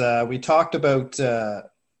question was, we talked about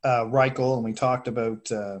Reichel, and we talked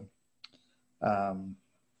about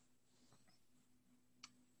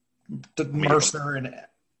Mercer and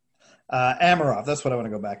Amarov. That's what I want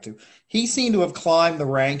to go back to. He seemed to have climbed the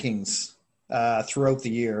rankings throughout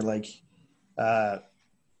the year. Like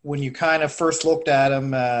when you kind of first looked at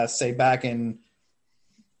him, say back in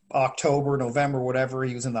October, November, whatever,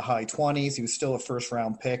 he was in the high 20s. He was still a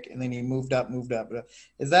first-round pick, and then he moved up.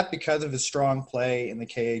 Is that because of his strong play in the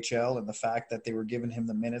KHL and the fact that they were giving him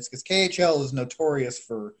the minutes? Because KHL is notorious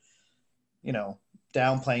for,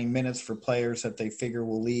 downplaying minutes for players that they figure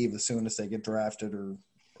will leave as soon as they get drafted or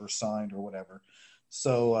signed or whatever.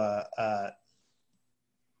 So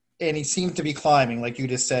and he seems to be climbing. Like you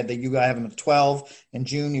just said, that you guys have him at 12. In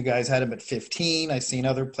June, you guys had him at 15. I've seen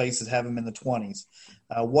other places have him in the 20s.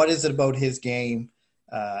 What is it about his game?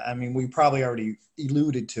 I mean, we probably already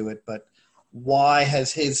alluded to it, but why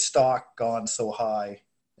has his stock gone so high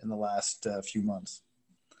in the last few months?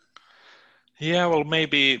 Yeah, well,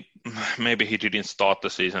 maybe he didn't start the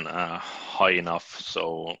season high enough,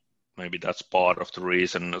 so maybe that's part of the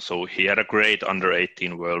reason. So he had a great under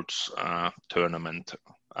 18 Worlds tournament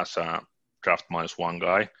as a draft -1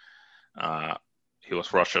 guy. He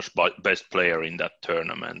was Russia's best player in that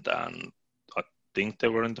tournament, and I think they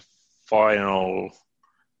were in the final.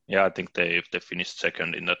 Yeah, I think they finished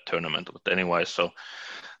second in that tournament. But anyway, so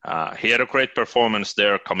he had a great performance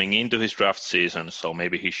there coming into his draft season. So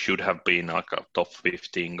maybe he should have been like a top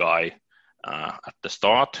 15 guy at the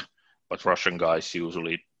start. But Russian guys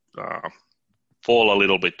usually fall a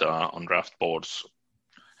little bit on draft boards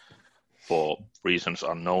for reasons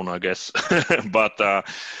unknown, I guess. but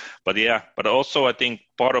also I think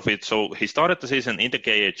part of it. So he started the season in the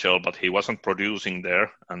KHL, but he wasn't producing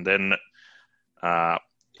there, and then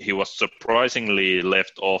he was surprisingly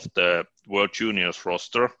left off the World Juniors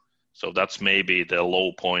roster. So that's maybe the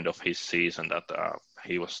low point of his season, that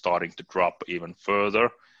he was starting to drop even further.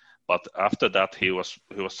 But after that, he was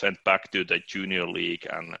sent back to the junior league,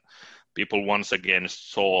 and people once again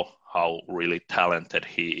saw how really talented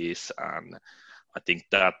he is. And I think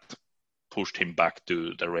that pushed him back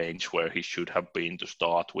to the range where he should have been to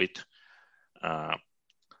start with.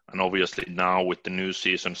 And obviously now with the new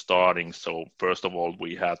season starting, so first of all,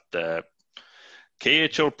 we had the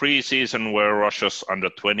KHL preseason where Russia's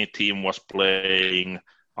under-20 team was playing.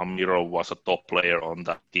 Amirov was a top player on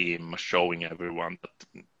that team, showing everyone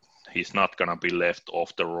that he's not going to be left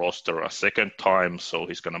off the roster a second time, so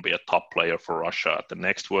he's going to be a top player for Russia at the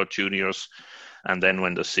next World Juniors. And then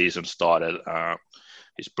when the season started,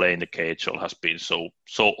 his play in the KHL has been so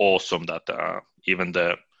awesome that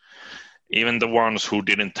even the ones who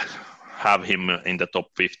didn't have him in the top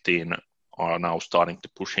 15 are now starting to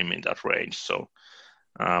push him in that range. So,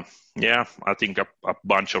 I think a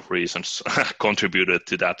bunch of reasons contributed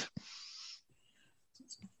to that.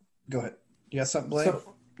 Go ahead. You got something, Blake?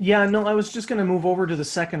 I was just going to move over to the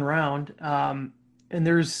second round. And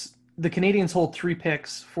there's the Canadians hold 3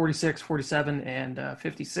 picks, 46, 47, and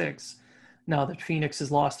 56, now that Phoenix has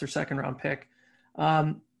lost their second round pick.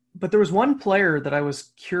 But there was one player that I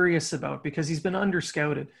was curious about because he's been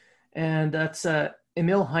under-scouted, and that's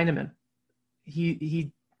Emil Heineman.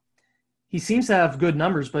 He seems to have good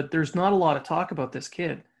numbers, but there's not a lot of talk about this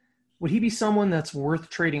kid. Would he be someone that's worth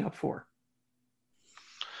trading up for?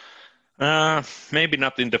 Maybe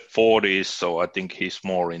not in the 40s, so I think he's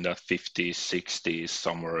more in that 50s, 60s,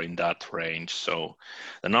 somewhere in that range. So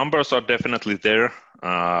the numbers are definitely there,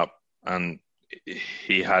 and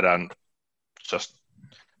he had a just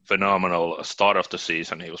phenomenal start of the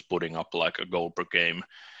season. He was putting up like a goal per game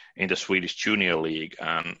in the Swedish Junior League,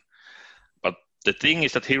 but the thing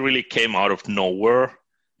is that he really came out of nowhere.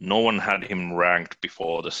 No one had him ranked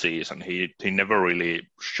before the season. He never really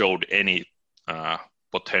showed any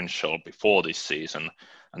potential before this season,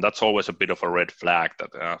 and that's always a bit of a red flag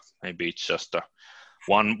that maybe it's just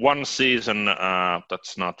one season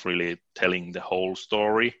that's not really telling the whole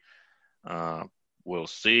story. We'll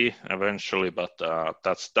see eventually, but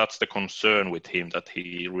that's the concern with him, that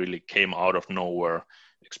he really came out of nowhere,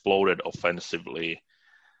 exploded offensively,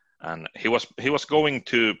 and he was going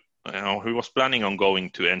to, he was planning on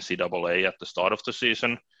going to NCAA at the start of the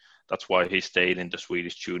season. That's why he stayed in the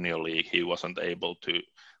Swedish Junior League. He wasn't able to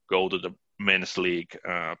go to the men's league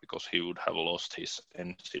because he would have lost his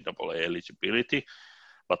NCAA eligibility.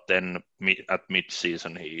 But then at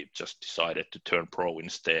mid-season, he just decided to turn pro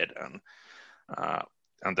instead.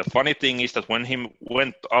 And the funny thing is that when he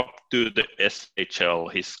went up to the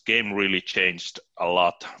SHL, his game really changed a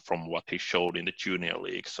lot from what he showed in the junior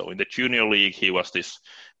league. So in the junior league, he was this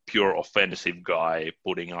pure offensive guy,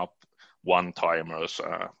 putting up one-timers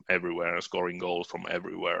everywhere and scoring goals from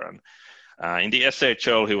everywhere. And in the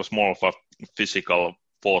SHL, he was more of a physical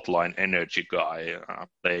fourth-line energy guy,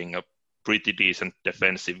 playing a pretty decent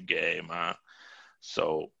defensive game.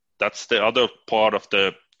 So that's the other part of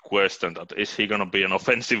the question, that is he going to be an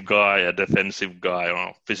offensive guy, a defensive guy, or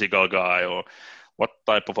a physical guy, or what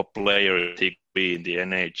type of a player is he be in the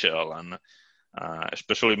NHL? And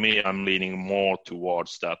especially me, I'm leaning more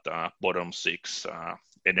towards that bottom six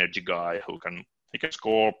energy guy who can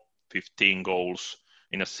score 15 goals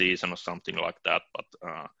in a season or something like that, but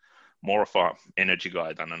more of a energy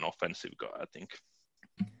guy than an offensive guy, I think.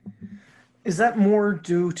 Is that more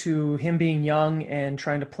due to him being young and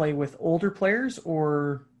trying to play with older players,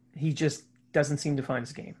 or he just doesn't seem to find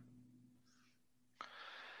his game?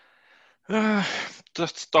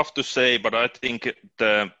 That's tough to say, but I think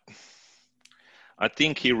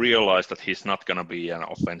he realized that he's not going to be an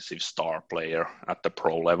offensive star player at the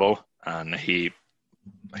pro level, and he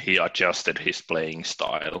adjusted his playing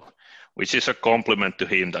style, which is a compliment to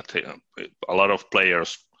him that a lot of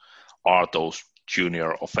players are those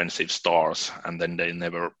junior offensive stars, and then they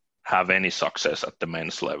never have any success at the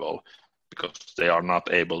men's level because they are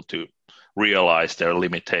not able to realize their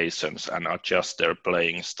limitations and adjust their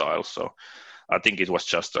playing style. So I think it was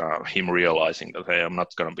just him realizing that, hey, I'm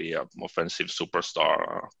not going to be an offensive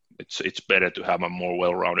superstar. It's better to have a more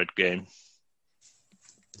well-rounded game.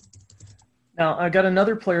 Now I got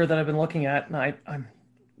another player that I've been looking at, and I'm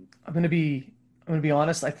going to be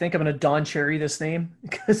honest. I think I'm going to Don Cherry this name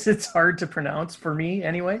because it's hard to pronounce for me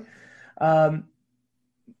anyway.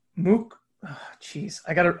 Mook,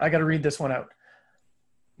 I gotta read this one out.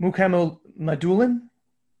 Mukhamadullin,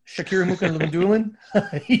 Shakir Mukhamadullin.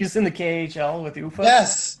 He's in the KHL with UFA.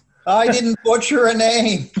 Yes, I didn't butcher a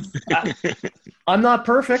name. I'm not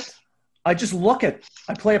perfect. I just look it.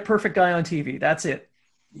 I play a perfect guy on TV. That's it.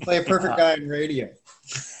 You play a perfect guy on radio.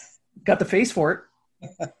 Got the face for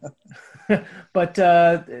it. But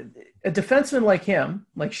a defenseman like him,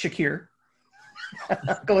 like Shakir,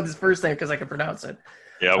 I'll go with his first name because I can pronounce it.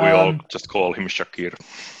 Yeah, we all just call him Shakir.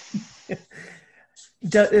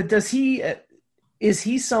 Is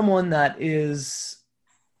he someone that is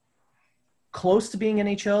close to being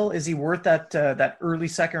NHL? Is he worth that early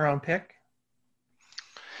second round pick?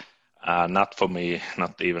 Not for me,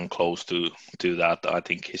 not even close to that. I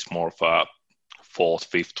think he's more of a fourth,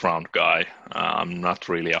 fifth round guy. I'm not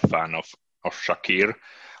really a fan of Shakir.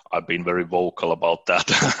 I've been very vocal about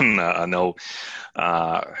that. And I know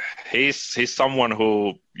he's someone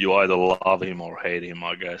who you either love him or hate him,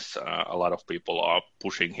 I guess. A lot of people are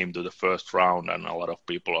pushing him to the first round, and a lot of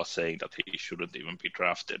people are saying that he shouldn't even be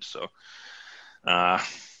drafted. So,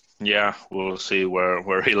 yeah, we'll see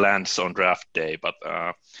where he lands on draft day. But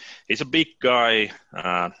he's a big guy,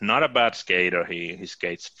 not a bad skater. He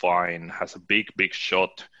skates fine, has a big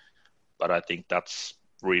shot. But I think that's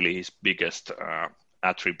really his biggest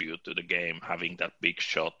attribute to the game, having that big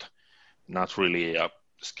shot. Not really a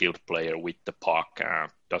skilled player with the puck,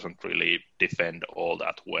 doesn't really defend all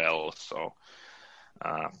that well. So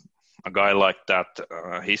a guy like that,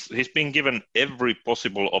 he's been given every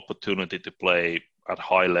possible opportunity to play at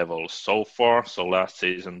high levels so far. So last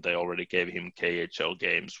season they already gave him KHL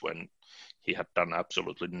games when he had done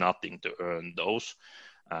absolutely nothing to earn those,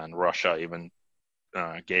 and Russia even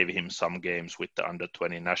gave him some games with the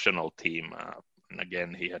under-20 national team. And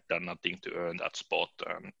again, he had done nothing to earn that spot,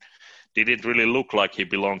 and didn't really look like he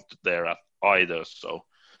belonged there either. So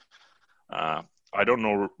I don't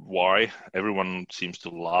know why everyone seems to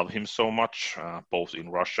love him so much, both in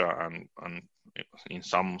Russia and in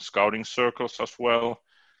some scouting circles as well.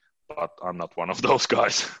 But I'm not one of those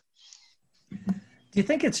guys. Do you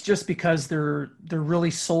think it's just because they're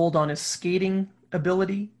really sold on his skating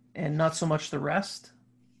ability and not so much the rest?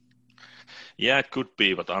 Yeah, it could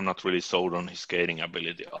be, but I'm not really sold on his skating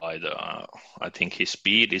ability either. I think his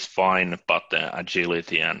speed is fine, but the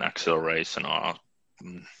agility and acceleration are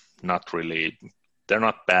not really. They're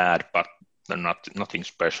not bad, but they're nothing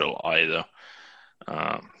special either.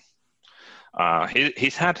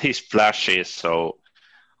 He's had his flashes. So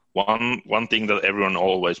one thing that everyone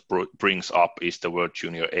always brings up is the World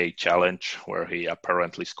Junior A Challenge, where he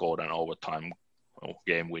apparently scored an overtime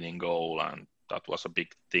game-winning goal, and that was a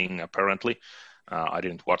big thing apparently. I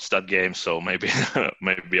didn't watch that game, so maybe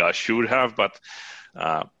I should have, but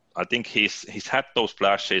I think he's had those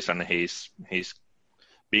flashes, and he's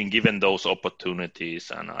being given those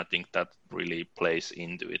opportunities, and I think that really plays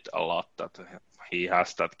into it a lot, that he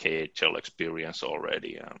has that KHL experience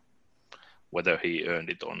already, whether he earned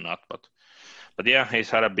it or not. But yeah, he's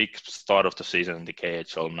had a big start of the season in the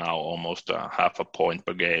KHL now, almost half a point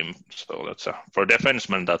per game. So that's for a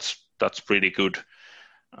defenseman, that's pretty good.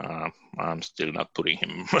 I'm still not putting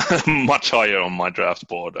him much higher on my draft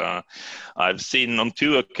board. I've seen on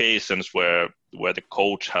 2 occasions where the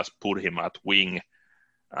coach has put him at wing,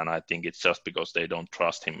 and I think it's just because they don't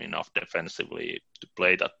trust him enough defensively to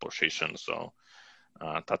play that position. So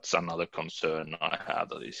that's another concern I have.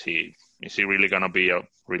 That is he really going to be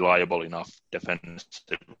reliable enough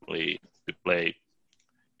defensively to play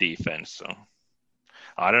defense? So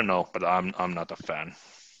I don't know, but I'm not a fan.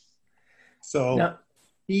 So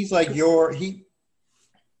he's like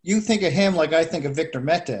you think of him like I think of Victor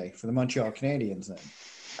Mete for the Montreal Canadiens.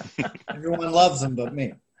 Then everyone loves him but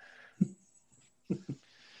me.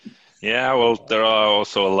 Yeah, well, there are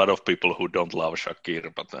also a lot of people who don't love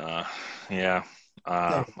Shakir, but yeah,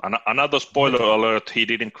 Another spoiler alert, he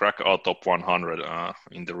didn't crack our top 100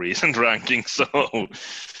 in the recent ranking, so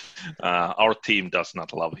our team does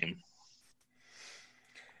not love him.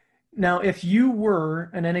 Now, if you were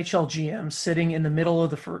an NHL GM sitting in the middle of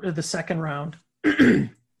the second round,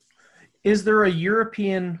 is there a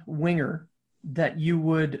European winger that you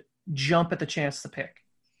would jump at the chance to pick?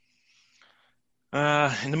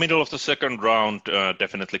 In the middle of the second round,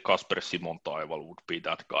 definitely Kasper Simon-Taival would be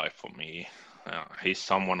that guy for me. He's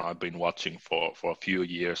someone I've been watching for a few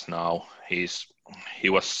years now. He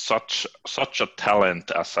was such a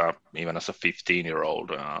talent even as a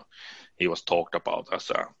 15-year-old. He was talked about as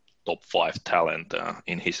a top 5 talent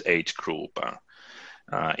in his age group.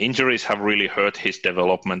 Injuries have really hurt his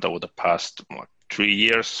development over the past 3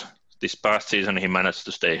 years. This past season, he managed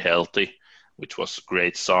to stay healthy, which was a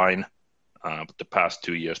great sign. But the past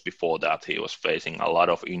 2 years before that, he was facing a lot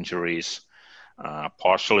of injuries,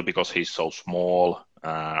 partially because he's so small.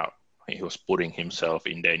 He was putting himself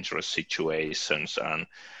in dangerous situations and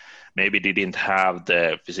maybe didn't have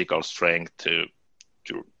the physical strength to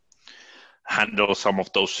handle some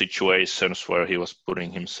of those situations where he was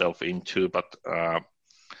putting himself into. But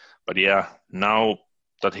yeah, now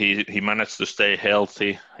that he managed to stay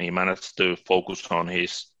healthy, he managed to focus on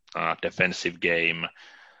his defensive game.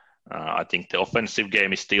 I think the offensive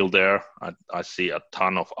game is still there. I see a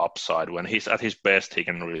ton of upside. When he's at his best, he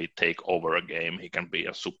can really take over a game. He can be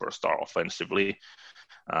a superstar offensively,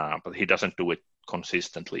 but he doesn't do it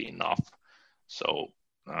consistently enough. So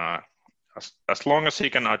as long as he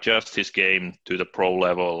can adjust his game to the pro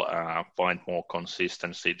level, find more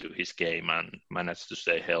consistency to his game and manage to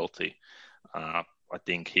stay healthy, I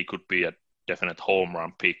think he could be a definite home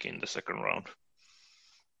run pick in the second round.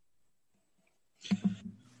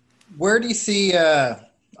 Where do you see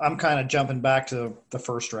I'm kind of jumping back to the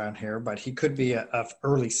first round here, but he could be a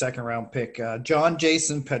early second round pick. John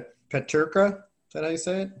Jason Peterka, is that how you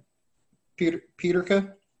say it?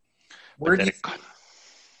 Peterka? Where do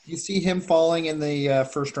you see him falling in the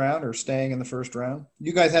first round or staying in the first round?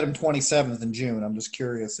 You guys had him 27th in June. I'm just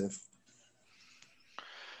curious if.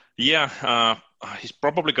 Yeah, he's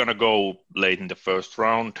probably going to go late in the first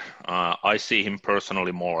round. I see him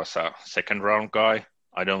personally more as a second round guy.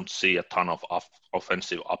 I don't see a ton of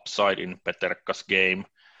offensive upside in Peterka's game,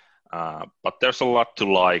 but there's a lot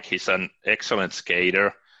to like. He's an excellent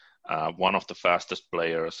skater, one of the fastest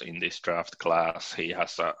players in this draft class. He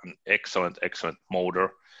has an excellent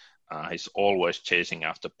motor. He's always chasing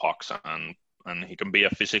after pucks, and he can be a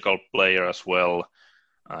physical player as well,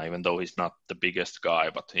 even though he's not the biggest guy,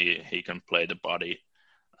 but he can play the body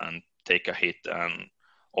and take a hit and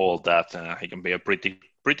all that. He can be a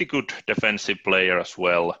pretty good defensive player as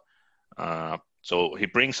well. So he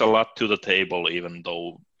brings a lot to the table, even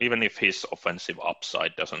if his offensive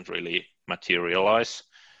upside doesn't really materialize.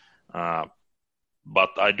 But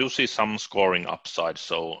I do see some scoring upside.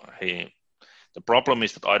 So the problem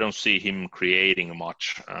is that I don't see him creating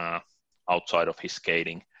much outside of his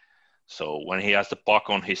skating. So when he has the puck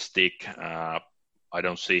on his stick, I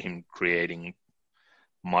don't see him creating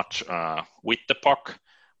much with the puck.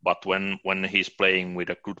 But when he's playing with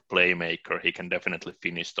a good playmaker, he can definitely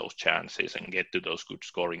finish those chances and get to those good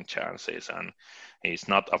scoring chances. And he's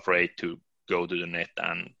not afraid to go to the net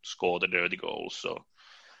and score the dirty goals. So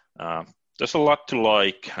there's a lot to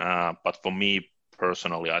like. But for me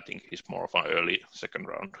personally, I think he's more of an early second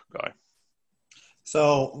round guy.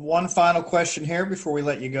 So one final question here before we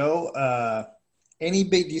let you go. Do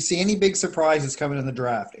you see any big surprises coming in the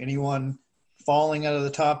draft? Anyone falling out of the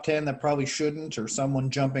top 10 that probably shouldn't, or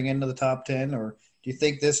someone jumping into the top 10? Or do you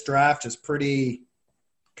think this draft is pretty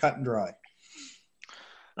cut and dry?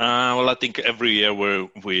 Well, I think every year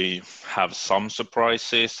we have some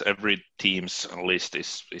surprises. Every team's list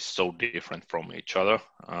is so different from each other.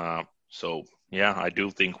 So yeah, I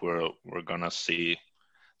do think we're gonna see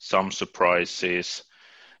some surprises.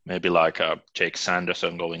 Maybe like Jake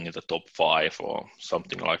Sanderson going in the top 5 or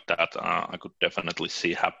something like that. I could definitely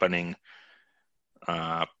see happening.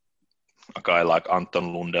 A guy like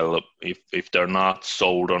Anton Lundell, if they're not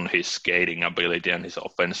sold on his skating ability and his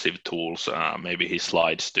offensive tools, maybe he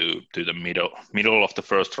slides to the middle of the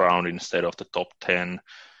first round instead of the top 10.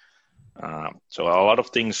 So a lot of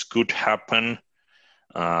things could happen,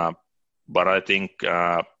 but I think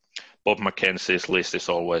Bob McKenzie's list is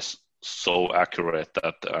always so accurate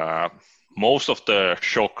that most of the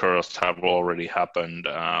shockers have already happened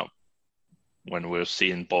when we're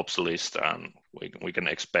seeing Bob's list, and we can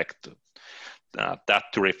expect that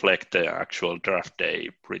to reflect the actual draft day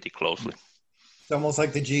pretty closely. It's almost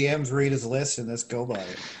like the GMs read his list and just go by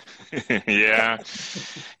it.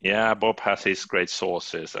 Yeah. Bob has his great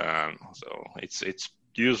sources, so it's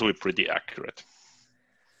usually pretty accurate.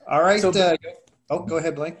 All right. Go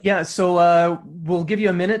ahead, Blaine. Yeah. So we'll give you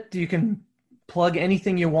a minute. You can plug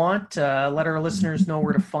anything you want. Let our listeners know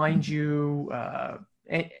where to find you.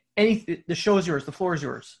 The show is yours. The floor is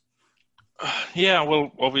yours. Yeah,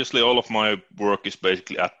 well, obviously all of my work is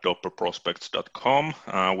basically at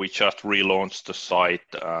dopperprospects.com. We just relaunched the site.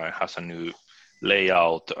 It has a new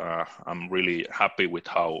layout. I'm really happy with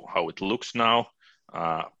how it looks now.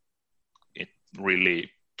 It really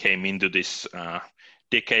came into this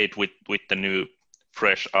decade with the new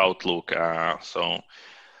fresh outlook. So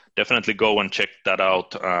definitely go and check that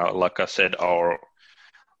out. Like I said, our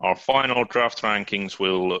final draft rankings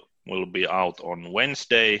will be out on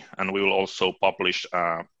Wednesday, and we will also publish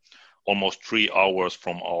almost 3 hours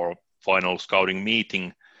from our final scouting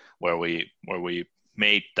meeting where we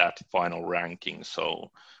made that final ranking.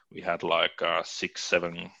 So we had like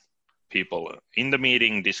 6-7 people in the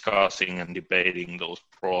meeting discussing and debating those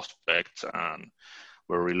prospects, and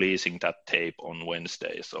we're releasing that tape on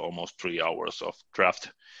Wednesday. So almost 3 hours of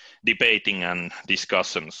draft debating and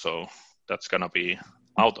discussion. So that's gonna be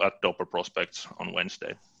out at Doper Prospects on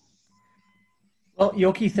Wednesday. Well,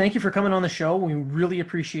 Jokke, thank you for coming on the show. We really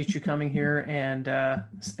appreciate you coming here and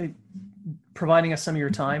providing us some of your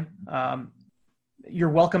time. You're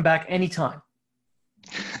welcome back anytime.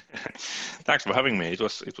 Thanks for having me. It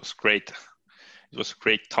was great. It was a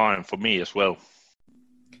great time for me as well.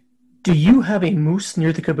 Do you have a moose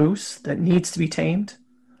near the caboose that needs to be tamed?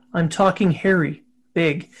 I'm talking hairy,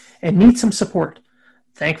 big, and needs some support.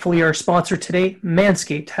 Thankfully, our sponsor today,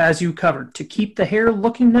 Manscaped, has you covered to keep the hair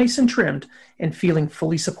looking nice and trimmed and feeling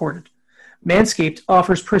fully supported. Manscaped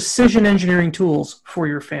offers precision engineering tools for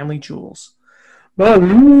your family jewels.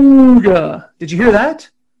 Beluga! Did you hear that?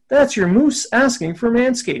 That's your moose asking for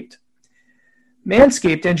Manscaped.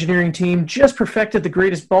 Manscaped engineering team just perfected the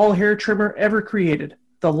greatest ball hair trimmer ever created,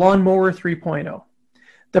 the Lawnmower 3.0.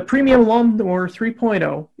 The premium Lawnmower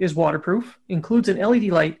 3.0 is waterproof, includes an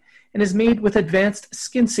LED light, and is made with advanced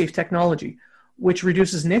skin-safe technology, which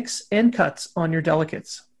reduces nicks and cuts on your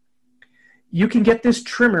delicates. You can get this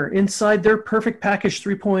trimmer inside their Perfect Package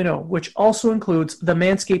 3.0, which also includes the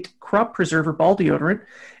Manscaped Crop Preserver Ball Deodorant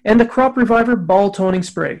and the Crop Reviver Ball Toning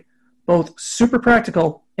Spray, both super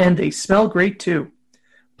practical, and they smell great too.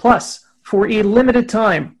 Plus, for a limited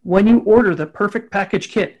time, when you order the Perfect Package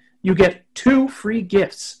Kit, you get 2 free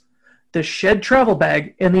gifts: the Shed Travel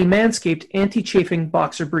Bag and the Manscaped Anti-Chafing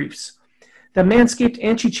Boxer Briefs. The Manscaped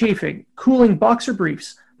Anti-Chafing Cooling Boxer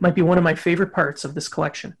Briefs might be one of my favorite parts of this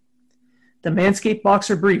collection. The Manscaped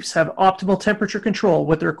Boxer Briefs have optimal temperature control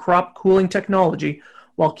with their crop cooling technology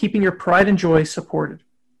while keeping your pride and joy supported.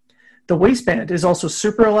 The waistband is also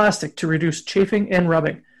super elastic to reduce chafing and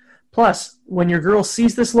rubbing. Plus, when your girl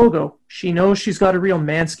sees this logo, she knows she's got a real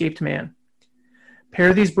Manscaped man.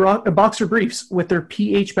 Pair these boxer briefs with their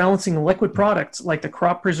pH balancing liquid products like the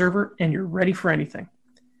Crop Preserver, and you're ready for anything.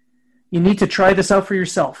 You need to try this out for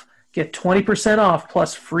yourself. Get 20% off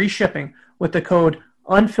plus free shipping with the code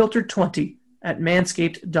UNFiltered20 at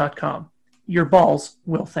manscaped.com. Your balls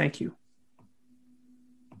will thank you.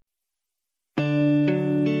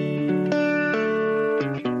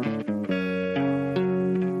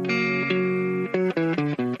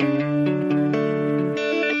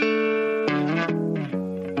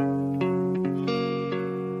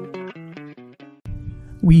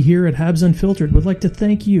 We here at Habs Unfiltered would like to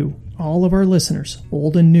thank you, all of our listeners,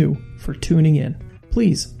 old and new, for tuning in.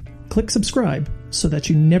 Please click subscribe so that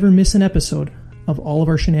you never miss an episode of all of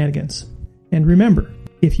our shenanigans. And remember,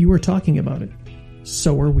 if you are talking about it,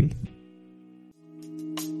 so are we.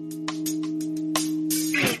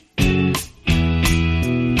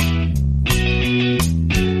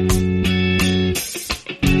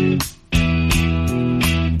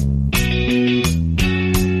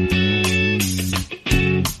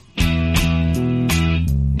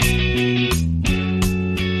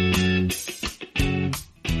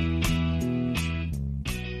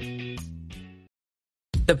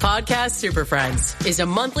 The Podcast Super Friends is a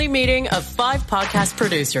monthly meeting of 5 podcast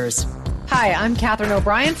producers. Hi, I'm Katherine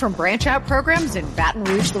O'Brien from Branch Out Programs in Baton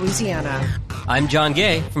Rouge, Louisiana. I'm John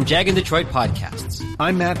Gay from Jag and Detroit Podcasts.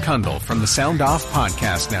 I'm Matt Kundle from the Sound Off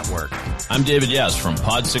Podcast Network. I'm David Yaz from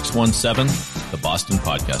Pod 617, the Boston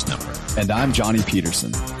Podcast Network. And I'm Johnny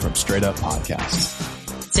Peterson from Straight Up Podcasts.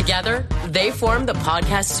 Together, they form the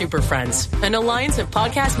Podcast Super Friends, an alliance of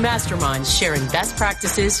podcast masterminds sharing best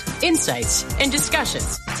practices, insights, and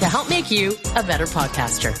discussions to help make you a better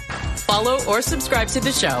podcaster. Follow or subscribe to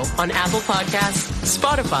the show on Apple Podcasts,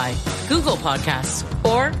 Spotify, Google Podcasts,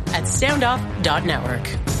 or at soundoff.network.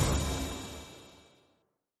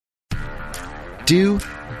 Do,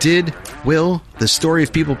 Did, Will, the Story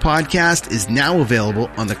of People podcast is now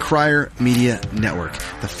available on the Crier Media Network.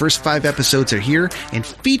 The first 5 episodes are here and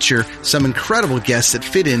feature some incredible guests that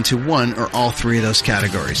fit into one or all 3 of those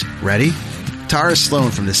categories. Ready? Tara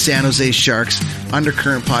Sloan from the San Jose Sharks,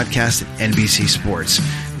 Undercurrent podcast at NBC Sports.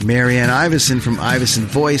 Marianne Iveson from Iveson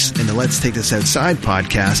Voice and the Let's Take This Outside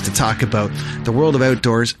podcast to talk about the world of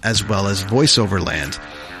outdoors as well as voiceover land.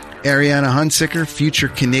 Ariana Hunsicker, future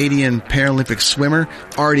Canadian Paralympic swimmer,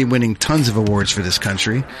 already winning tons of awards for this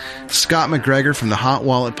country. Scott McGregor from the Hot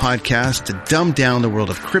Wallet podcast to dumb down the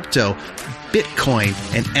world of crypto, Bitcoin,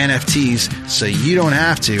 and NFTs so you don't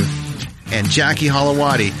have to. And Jackie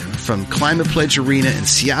Holowati from Climate Pledge Arena in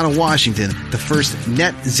Seattle, Washington, the first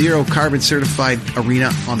net zero carbon certified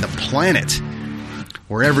arena on the planet.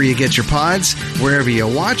 Wherever you get your pods, wherever you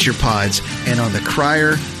watch your pods, and on the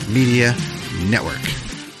Crier Media Network.